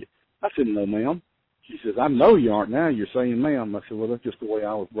here, are you? I said, no, ma'am. She says, I know you aren't now. You're saying ma'am. I said, well, that's just the way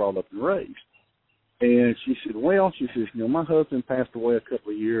I was brought up and raised. And she said, well, she says, you know, my husband passed away a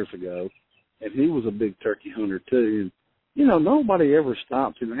couple of years ago, and he was a big turkey hunter, too. And, you know, nobody ever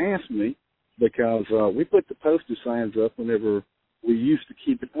stopped and asked me because we put the posted signs up whenever we used to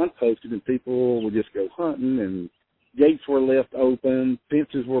keep it unposted, and people would just go hunting, and gates were left open,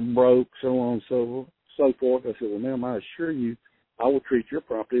 fences were broke, so on and so forth. I said, well, ma'am, I assure you I will treat your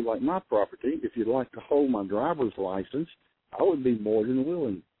property like my property. If you'd like to hold my driver's license, I would be more than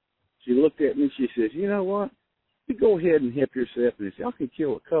willing. She looked at me and she says, you know what? You go ahead and help yourself. And if y'all can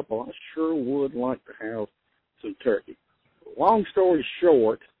kill a couple, I sure would like to have some turkey. Long story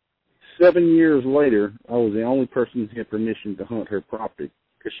short, 7 years later, I was the only person who had permission to hunt her property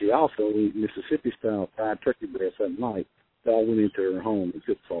because she also ate Mississippi-style fried turkey breast that night. So I went into her home and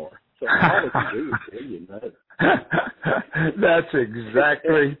cooked for her. So all I can do is tell you that. That's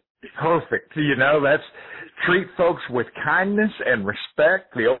exactly perfect. You know, that's treat folks with kindness and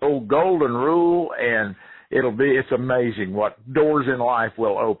respect, the old golden rule, and it's amazing what doors in life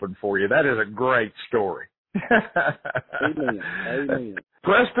will open for you. That is a great story. Amen. Amen.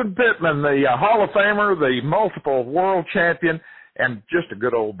 Preston Pittman, the Hall of Famer, the multiple world champion, and just a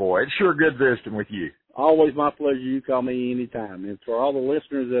good old boy. It's sure good visiting with you. Always my pleasure. You call me anytime. And for all the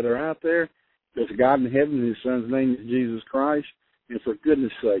listeners that are out there, there's a God in heaven, and his son's name is Jesus Christ. And for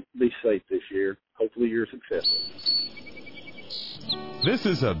goodness sake, be safe this year. Hopefully you're successful. This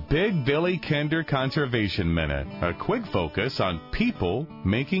is a Big Billy Kinder Conservation Minute, a quick focus on people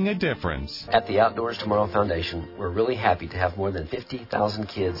making a difference. At the Outdoors Tomorrow Foundation, we're really happy to have more than 50,000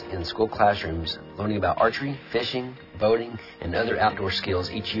 kids in school classrooms learning about archery, fishing, boating, and other outdoor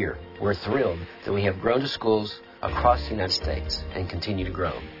skills each year. We're thrilled that we have grown to schools across the United States and continue to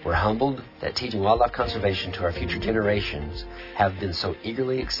grow. We're humbled that teaching wildlife conservation to our future generations have been so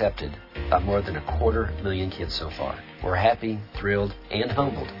eagerly accepted by more than 250,000 kids so far. We're happy, thrilled, and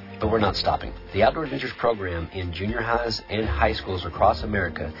humbled, but we're not stopping. The Outdoor Adventures program in junior highs and high schools across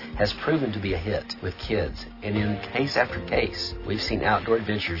America has proven to be a hit with kids, and in case after case, we've seen Outdoor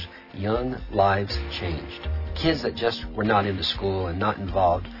Adventures' young lives changed. Kids that just were not into school and not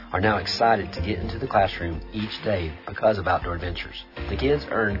involved are now excited to get into the classroom each day because of Outdoor Adventures. The kids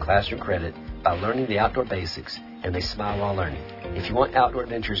earn classroom credit by learning the outdoor basics, and they smile while learning. If you want Outdoor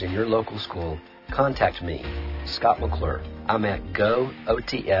Adventures in your local school, contact me, Scott McClure. I'm at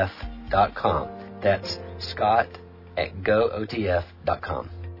gootf.com. That's Scott at gootf.com.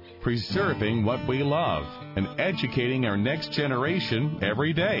 Preserving what we love and educating our next generation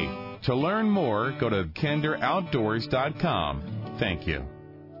every day. To learn more, go to kinderoutdoors.com. Thank you.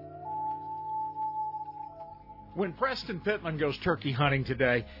 When Preston Pittman goes turkey hunting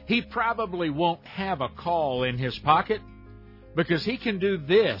today, he probably won't have a call in his pocket because he can do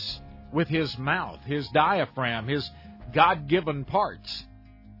this with his mouth, his diaphragm, his God-given parts.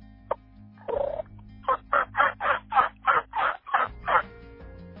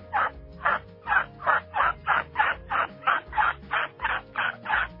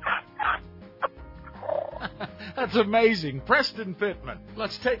 That's amazing. Preston Pittman.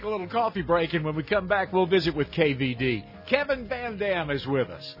 Let's take a little coffee break, and when we come back, we'll visit with KVD. Kevin Van Dam is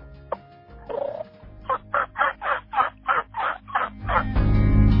with us.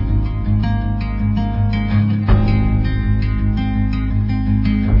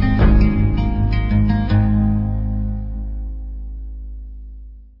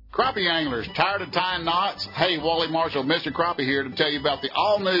 Crappie anglers, tired of tying knots? Hey, Wally Marshall, Mr. Crappie here to tell you about the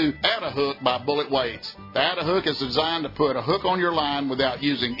all-new Atta-Hook by Bullet Weights. The Atta-Hook is designed to put a hook on your line without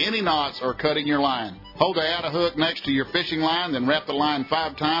using any knots or cutting your line. Hold the Atta-Hook next to your fishing line, then wrap the line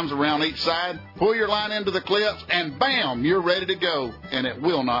 5 times around each side. Pull your line into the clips, and bam, you're ready to go, and it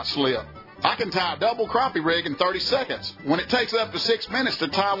will not slip. I can tie a double crappie rig in 30 seconds when it takes up to 6 minutes to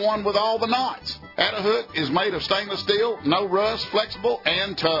tie one with all the knots. Atta-Hook is made of stainless steel, no rust, flexible,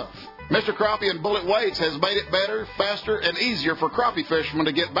 and tough. Mr. Crappie and Bullet Weights has made it better, faster, and easier for crappie fishermen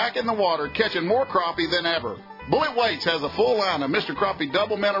to get back in the water catching more crappie than ever. Bullet Weights has a full line of Mr. Crappie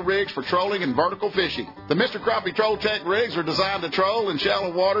double minnow rigs for trolling and vertical fishing. The Mr. Crappie Troll Tech rigs are designed to troll in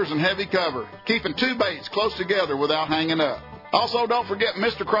shallow waters and heavy cover, keeping 2 baits close together without hanging up. Also, don't forget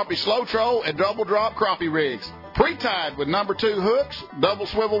Mr. Crappie Slow Troll and Double Drop Crappie rigs. Pre-tied with number 2 hooks, double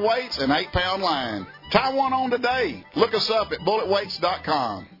swivel weights, and 8-pound line. Tie one on today. Look us up at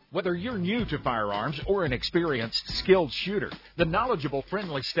bulletweights.com. Whether you're new to firearms or an experienced, skilled shooter, the knowledgeable,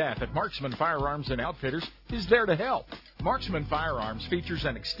 friendly staff at Marksman Firearms and Outfitters is there to help. Marksman Firearms features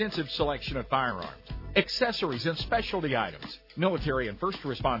an extensive selection of firearms, accessories, and specialty items. Military and first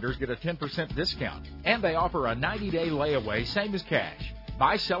responders get a 10% discount, and they offer a 90-day layaway, same as cash.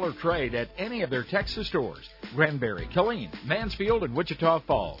 Buy, sell, or trade at any of their Texas stores, Granbury, Killeen, Mansfield, and Wichita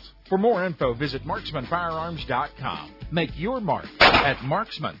Falls. For more info, visit marksmanfirearms.com. Make your mark at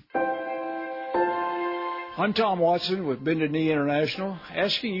Marksman. I'm Tom Watson with Bended Knee International,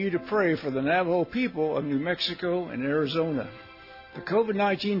 asking you to pray for the Navajo people of New Mexico and Arizona. The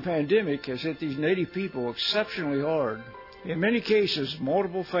COVID-19 pandemic has hit these native people exceptionally hard. In many cases,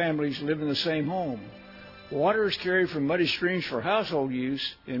 multiple families live in the same home. Water is carried from muddy streams for household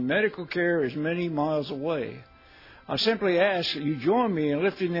use, and medical care is many miles away. I simply ask that you join me in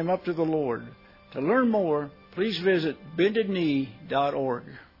lifting them up to the Lord. To learn more, please visit bendedknee.org.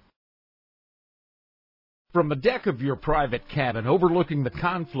 From the deck of your private cabin overlooking the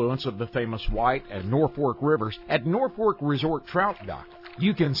confluence of the famous White and Norfork rivers at Norfork Resort Trout Dock,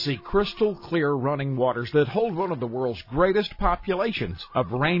 you can see crystal clear running waters that hold one of the world's greatest populations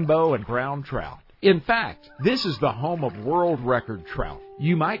of rainbow and brown trout. In fact, this is the home of world record trout.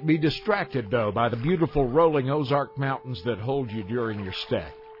 You might be distracted, though, by the beautiful rolling Ozark Mountains that hold you during your stay.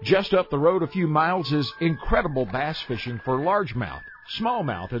 Just up the road a few miles is incredible bass fishing for largemouth,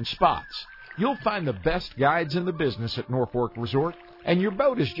 smallmouth, and spots. You'll find the best guides in the business at Norfork Resort, and your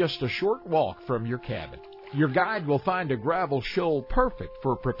boat is just a short walk from your cabin. Your guide will find a gravel shoal perfect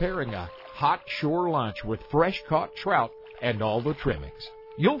for preparing a hot shore lunch with fresh-caught trout and all the trimmings.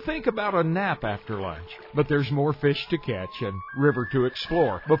 You'll think about a nap after lunch, but there's more fish to catch and river to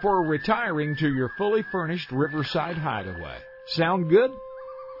explore before retiring to your fully furnished riverside hideaway. Sound good?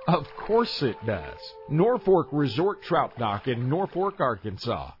 Of course it does. Norfork Resort Trout Dock in Norfork,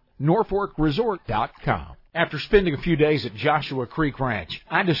 Arkansas. NorforkResort.com. After spending a few days at Joshua Creek Ranch,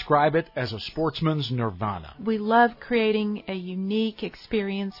 I describe it as a sportsman's nirvana. We love creating a unique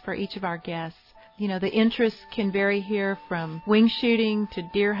experience for each of our guests. You know, the interests can vary here from wing shooting to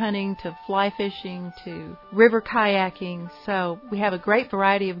deer hunting to fly fishing to river kayaking. So we have a great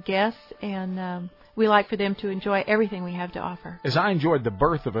variety of guests, and we like for them to enjoy everything we have to offer. As I enjoyed the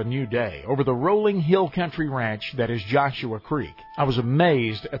birth of a new day over the rolling hill country ranch that is Joshua Creek, I was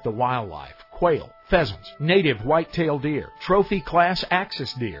amazed at the wildlife. Quail, pheasants, native white-tailed deer, trophy class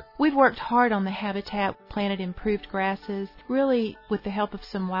axis deer. We've worked hard on the habitat, planted improved grasses, really with the help of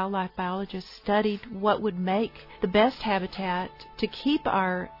some wildlife biologists studied what would make the best habitat to keep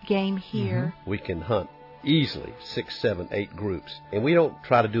our game here. We can hunt easily 6, 7, 8 groups. And we don't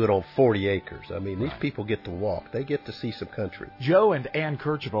try to do it on 40 acres. I mean, these people get to walk. They get to see some country. Joe and Ann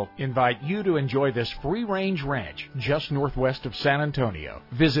Kercheval invite you to enjoy this free-range ranch just northwest of San Antonio.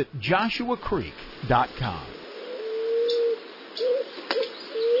 Visit JoshuaCreek.com.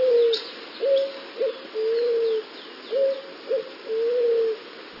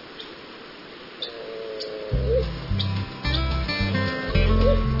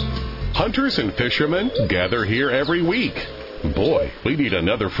 Hunters and fishermen gather here every week. Boy, we need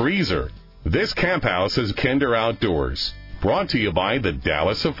another freezer. This camp house is Kinder Outdoors, brought to you by the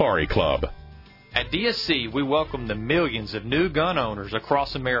Dallas Safari Club. At DSC, we welcome the millions of new gun owners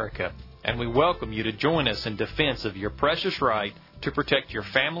across America, and we welcome you to join us in defense of your precious right to protect your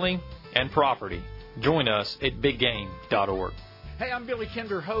family and property. Join us at biggame.org. Hey, I'm Billy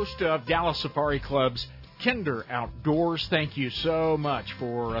Kinder, host of Dallas Safari Club's Kinder Outdoors. Thank you so much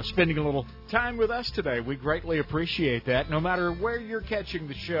for spending a little time with us today. We greatly appreciate that, no matter where you're catching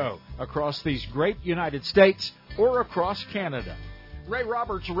the show, across these great United States or across Canada. Ray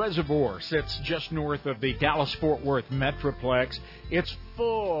Roberts Reservoir sits just north of the Dallas-Fort Worth Metroplex. It's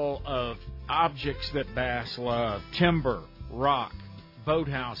full of objects that bass love: timber, rock,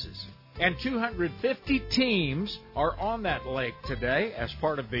 boathouses. And 250 teams are on that lake today as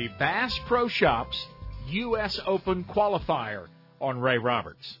part of the Bass Pro Shops U.S. Open qualifier on Ray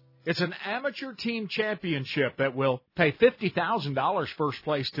Roberts. It's an amateur team championship that will pay $50,000 first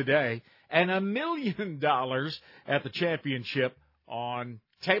place today and $1 million at the championship on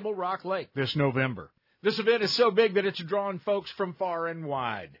Table Rock Lake this November. This event is so big that it's drawn folks from far and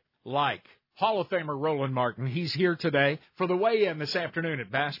wide, like Hall of Famer Roland Martin. He's here today for the weigh-in this afternoon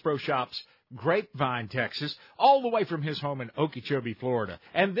at Bass Pro Shops, Grapevine, Texas, all the way from his home in Okeechobee, Florida.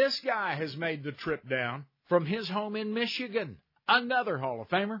 And this guy has made the trip down from his home in Michigan. Another Hall of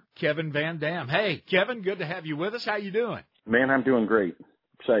Famer, Kevin Van Dam. Hey, Kevin, good to have you with us. How you doing? Man, I'm doing great.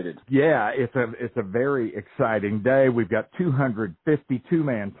 Excited. Yeah, it's a very exciting day. We've got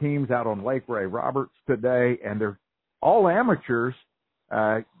 252-man teams out on Lake Ray Roberts today, and they're all amateurs.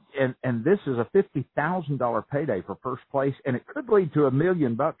 And this is a $50,000 payday for first place, and it could lead to $1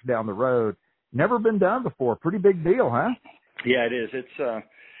 million down the road. Never been done before. Pretty big deal, huh? Yeah, it is.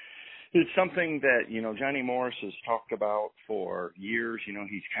 It's something that, Johnny Morris has talked about for years.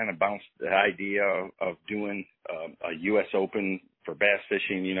 He's kind of bounced the idea of doing a U.S. Open for bass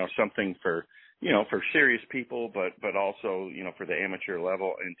fishing, something for serious people, but also, for the amateur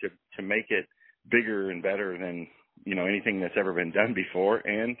level, and to make it bigger and better than anything that's ever been done before.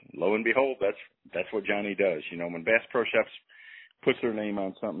 And lo and behold, that's what Johnny does. When Bass Pro Shops puts their name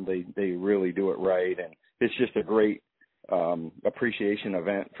on something, they really do it right. And it's just a great appreciation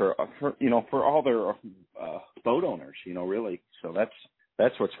event for all their boat owners, really. So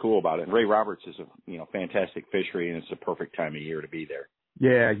that's what's cool about it. And Ray Roberts is a fantastic fishery, and it's the perfect time of year to be there.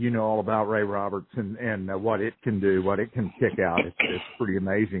 Yeah, you know all about Ray Roberts and what it can do, what it can kick out. It's pretty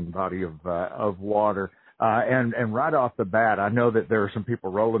amazing body of water. And right off the bat, I know that there are some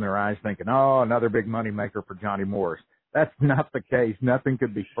people rolling their eyes thinking, oh, another big money maker for Johnny Morris. That's not the case. Nothing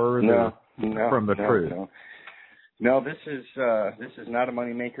could be further from the truth. No, this is not a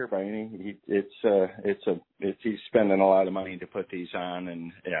money maker by any. He's spending a lot of money to put these on,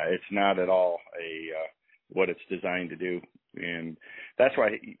 and yeah, it's not at all what it's designed to do, and that's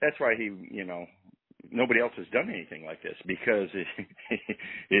why he nobody else has done anything like this, because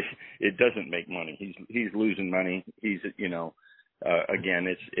it doesn't make money. He's losing money. Again,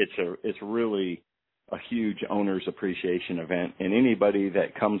 it's really a huge owner's appreciation event, and anybody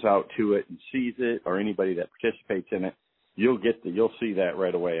that comes out to it and sees it, or anybody that participates in it, you'll see that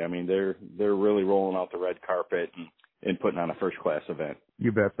right away. I mean, they're really rolling out the red carpet and putting on a first class event.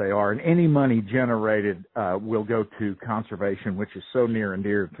 You bet they are. And any money generated will go to conservation, which is so near and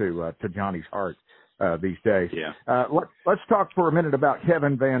dear to Johnny's heart these days. Yeah. Let's talk for a minute about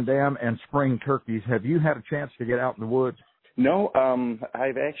Kevin Van Dam and spring turkeys. Have you had a chance to get out in the woods? No,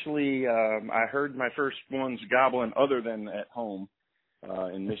 I've actually, I heard my first ones gobbling other than at home,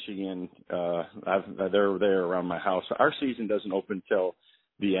 in Michigan. They're there around my house. Our season doesn't open till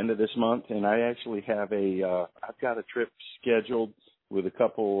the end of this month, and I actually have I've got a trip scheduled with a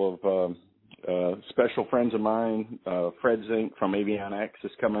couple of, special friends of mine. Fred Zink from Avion X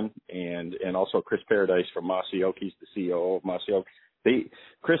is coming, and also Chris Paradise from Mossy Oak. He's the CEO of Mossy Oak.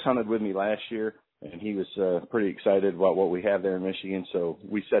 Chris hunted with me last year, and he was pretty excited about what we have there in Michigan. So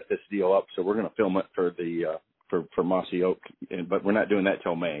we set this deal up. So we're going to film it for the for Mossy Oak, but we're not doing that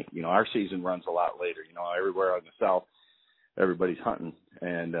till May. Our season runs a lot later. Everywhere in the South, everybody's hunting,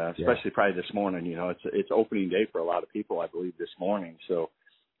 and especially probably this morning. It's opening day for a lot of people, I believe, this morning. So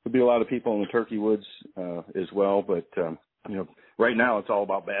there'll be a lot of people in the Turkey Woods as well. But right now it's all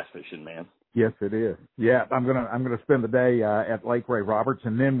about bass fishing, man. Yes, it is. Yeah, I'm gonna spend the day at Lake Ray Roberts,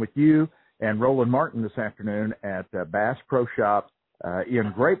 and then with you and Roland Martin this afternoon at Bass Pro Shop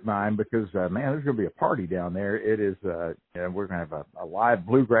in Grapevine, because man, there's gonna be a party down there. It is. We're gonna have a live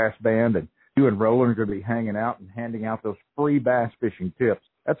bluegrass band, and you and Roland are gonna be hanging out and handing out those free bass fishing tips.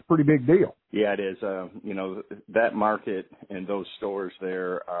 That's a pretty big deal. Yeah, it is. That market and those stores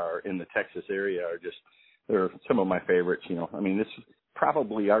there are in the Texas area they're some of my favorites. This is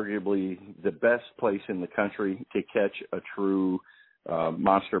probably arguably the best place in the country to catch a true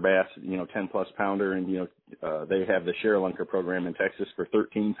monster bass, 10 plus pounder. And, they have the ShareLunker program in Texas for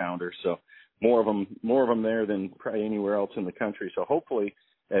 13 pounders. So more of them there than probably anywhere else in the country. So hopefully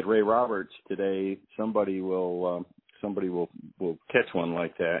at Ray Roberts today, somebody will catch one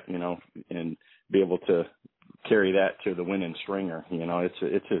like that, and be able to carry that to the winning stringer.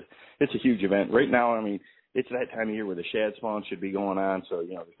 It's a huge event right now. It's that time of year where the shad spawn should be going on. So, there's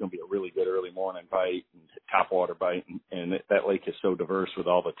going to be a really good early morning bite and topwater bite. And that lake is so diverse with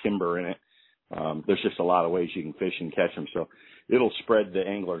all the timber in it. There's just a lot of ways you can fish and catch them. So it'll spread the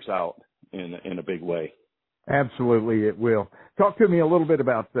anglers out in a big way. Absolutely, it will. Talk to me a little bit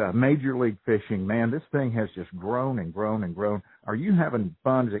about Major League Fishing. Man, this thing has just grown and grown and grown. Are you having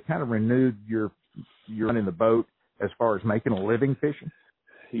fun? Has it kind of renewed your run in the boat as far as making a living fishing?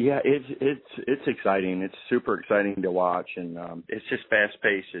 Yeah, it's exciting. It's super exciting to watch, and it's just fast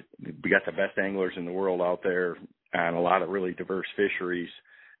paced. We got the best anglers in the world out there, and a lot of really diverse fisheries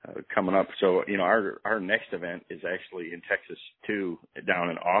coming up. So, our next event is actually in Texas too,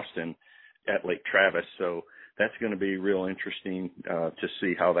 down in Austin at Lake Travis. So that's going to be real interesting to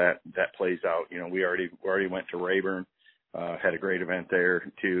see how that plays out. We already went to Rayburn, had a great event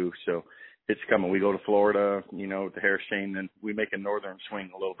there too. So it's coming. We go to Florida, the Harris Chain, then we make a northern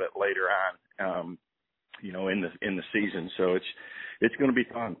swing a little bit later on, in the season. So it's going to be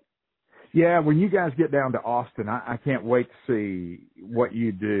fun. Yeah, when you guys get down to Austin, I can't wait to see what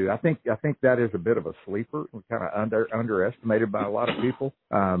you do. I think that is a bit of a sleeper. We're kind of underestimated by a lot of people.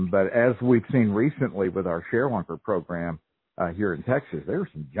 But as we've seen recently with our ShareLunker program here in Texas, there are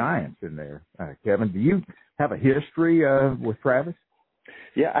some giants in there. Kevin, do you have a history with Travis?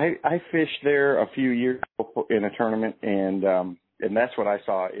 Yeah, I fished there a few years ago in a tournament, and that's what I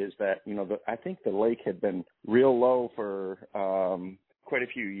saw is that, I think the lake had been real low for quite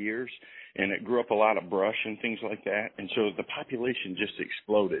a few years, and it grew up a lot of brush and things like that, and so the population just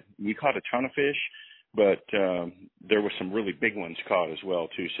exploded. We caught a ton of fish, but there were some really big ones caught as well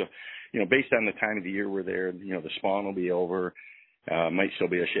too. So, based on the time of the year we're there, the spawn will be over. Might still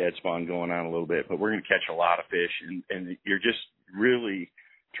be a shad spawn going on a little bit, but we're going to catch a lot of fish, and you're just really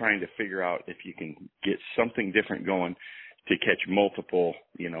trying to figure out if you can get something different going to catch multiple,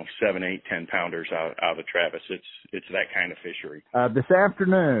 7, 8, 10 pounders out of Travis. It's that kind of fishery. This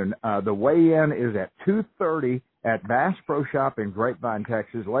afternoon, the weigh-in is at 2:30 at Bass Pro Shop in Grapevine,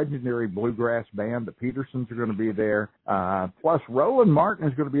 Texas. Legendary bluegrass band, the Petersons, are going to be there. Plus, Roland Martin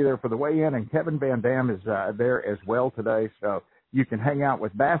is going to be there for the weigh-in, and Kevin Van Dam is there as well today. So you can hang out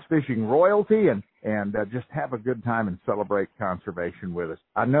with bass fishing royalty and just have a good time and celebrate conservation with us.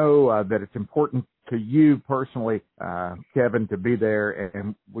 I know that it's important to you personally, Kevin, to be there,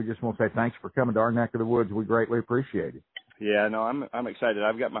 and we just want to say thanks for coming to our neck of the woods. We greatly appreciate it. Yeah, no, I'm excited.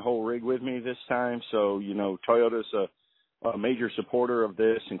 I've got my whole rig with me this time, so Toyota's a major supporter of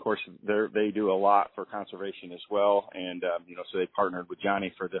this, and of course they do a lot for conservation as well, and so they partnered with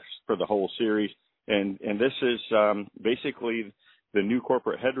Johnny for the whole series, and this is basically the new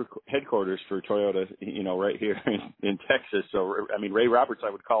corporate headquarters for Toyota, right here in Texas. So, Ray Roberts, I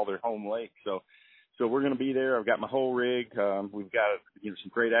would call their home lake. So we're going to be there. I've got my whole rig. We've got,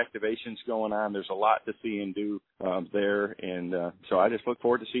 some great activations going on. There's a lot to see and do, there. And, so I just look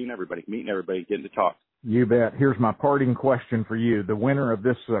forward to seeing everybody, meeting everybody, getting to talk. You bet. Here's my parting question for you. The winner of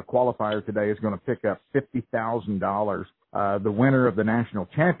this qualifier today is going to pick up $50,000. The winner of the national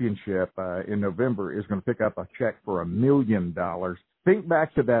championship in November is going to pick up a check for $1 million. Think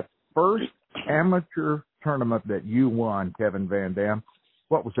back to that first amateur tournament that you won, Kevin Van Dam.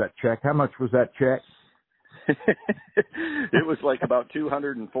 What was that check? How much was that check? It was like about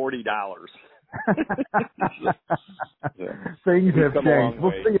 $240. Things have changed.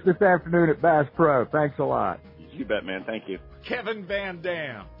 We'll see you this afternoon at Bass Pro. Thanks a lot. You bet, man. Thank you. Kevin Van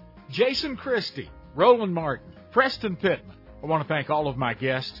Dam, Jason Christie, Roland Martin, Preston Pittman. I want to thank all of my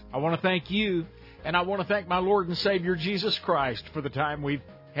guests. I want to thank you, and I want to thank my Lord and Savior Jesus Christ for the time we've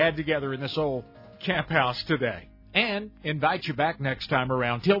had together in this old camp house today. And invite you back next time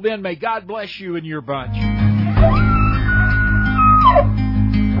around. Till then, may God bless you and your bunch.